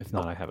up? If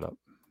not, I have it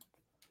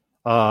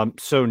up.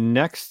 So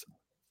next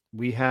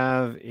we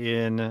have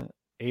in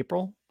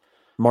April.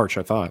 March,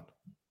 I thought.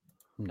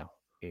 No,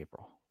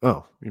 April.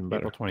 Oh, even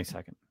better. April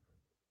 22nd.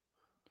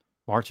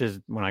 March is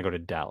when I go to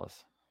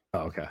Dallas.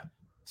 Oh, okay.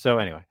 So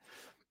anyway,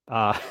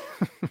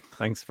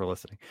 thanks for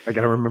listening. I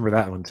got to remember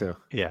that one too.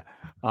 Yeah.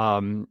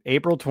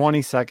 April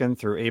 22nd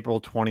through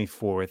April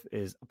 24th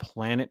is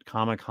Planet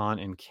Comic-Con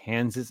in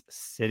Kansas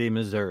City,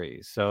 Missouri.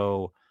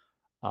 So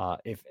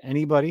if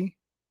anybody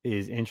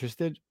is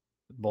interested,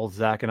 both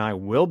Zach and I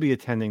will be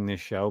attending this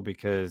show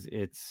because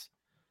it's,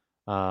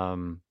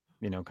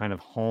 kind of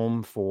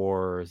home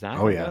for Zach,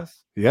 I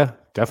guess. Yeah,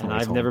 definitely.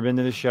 And I've never been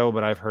to the show,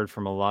 but I've heard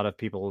from a lot of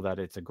people that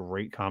it's a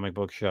great comic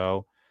book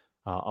show.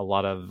 A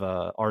lot of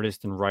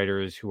artists and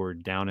writers who are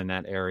down in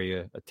that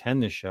area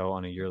attend the show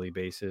on a yearly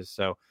basis.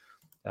 So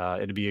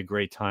it'd be a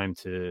great time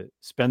to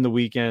spend the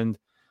weekend.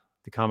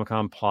 The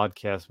Comic-Con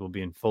podcast will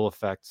be in full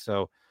effect.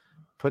 So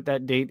put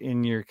that date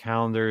in your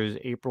calendars,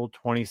 April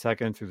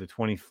 22nd through the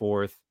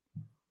 24th.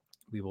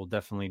 We will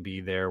definitely be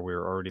there.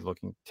 We're already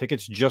looking.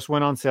 Tickets just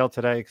went on sale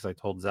today because I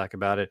told Zach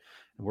about it.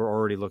 And we're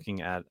already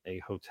looking at a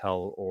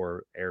hotel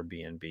or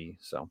Airbnb.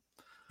 So,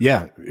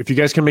 yeah, if you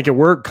guys can make it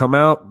work, come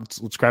out.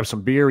 Let's grab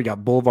some beer. We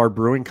got Boulevard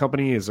Brewing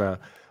Company is a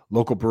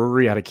local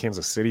brewery out of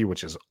Kansas City,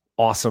 which is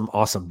awesome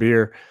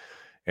beer.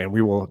 And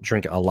we will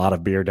drink a lot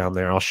of beer down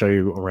there. I'll show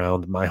you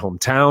around my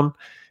hometown.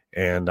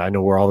 And I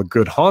know where all the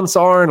good haunts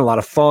are and a lot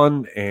of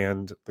fun.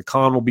 And the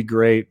con will be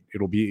great.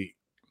 It'll be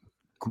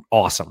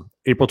awesome.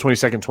 April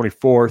 22nd,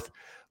 24th.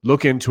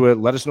 Look into it.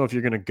 Let us know if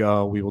you're going to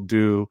go. We will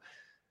do.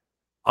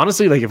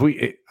 Honestly, like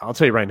I'll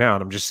tell you right now,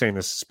 and I'm just saying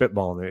this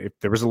spitballing. If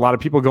there was a lot of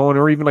people going,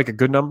 or even like a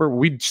good number,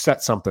 we'd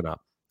set something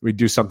up. We'd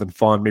do something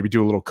fun. Maybe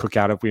do a little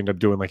cookout if we end up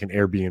doing like an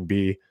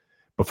Airbnb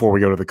before we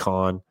go to the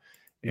con.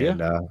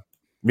 And I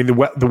mean,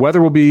 the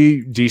weather will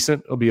be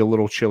decent. It'll be a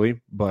little chilly,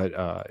 but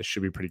it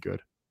should be pretty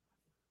good.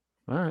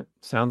 All right.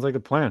 Sounds like a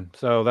plan.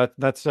 So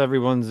that's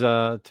everyone's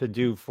to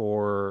do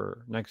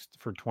for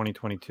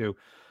 2022.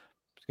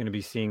 It's going to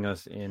be seeing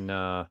us in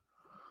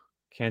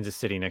Kansas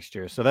City next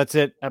year. So that's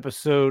it.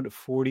 Episode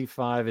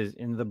 45 is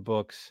in the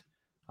books.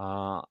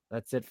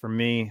 That's it for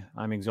me.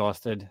 I'm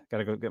exhausted. Got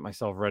to go get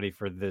myself ready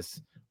for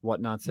this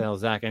Whatnot sale.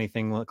 Zach,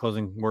 anything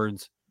closing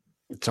words?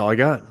 That's all I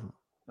got.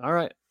 All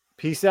right.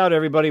 Peace out,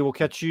 everybody. We'll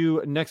catch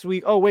you next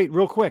week. Oh, wait,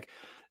 real quick.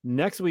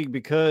 Next week,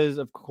 because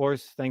of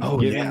course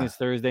Thanksgiving is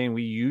Thursday, and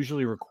we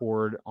usually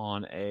record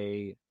on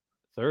a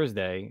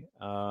Thursday.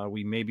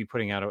 We may be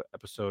putting out an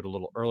episode a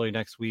little early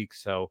next week,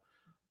 so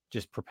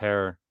just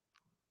prepare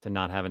to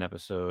not have an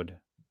episode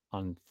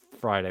on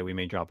Friday. We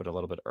may drop it a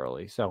little bit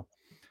early. So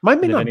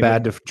might be not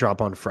bad to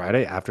drop on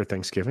Friday after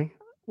Thanksgiving.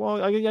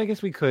 Well, I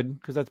guess we could,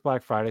 because that's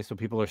Black Friday, so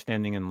people are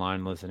standing in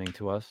line listening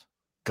to us.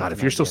 God,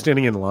 if you're still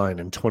standing in line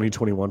in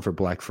 2021 for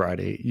Black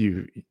Friday,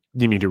 you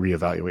need to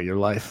reevaluate your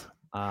life.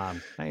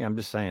 Hey, I'm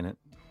just saying it.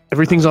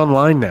 Everything's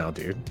online now,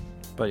 dude.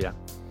 But yeah.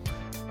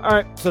 All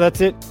right, so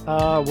that's it.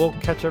 We'll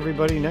catch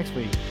everybody next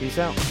week. Peace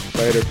out.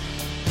 Later.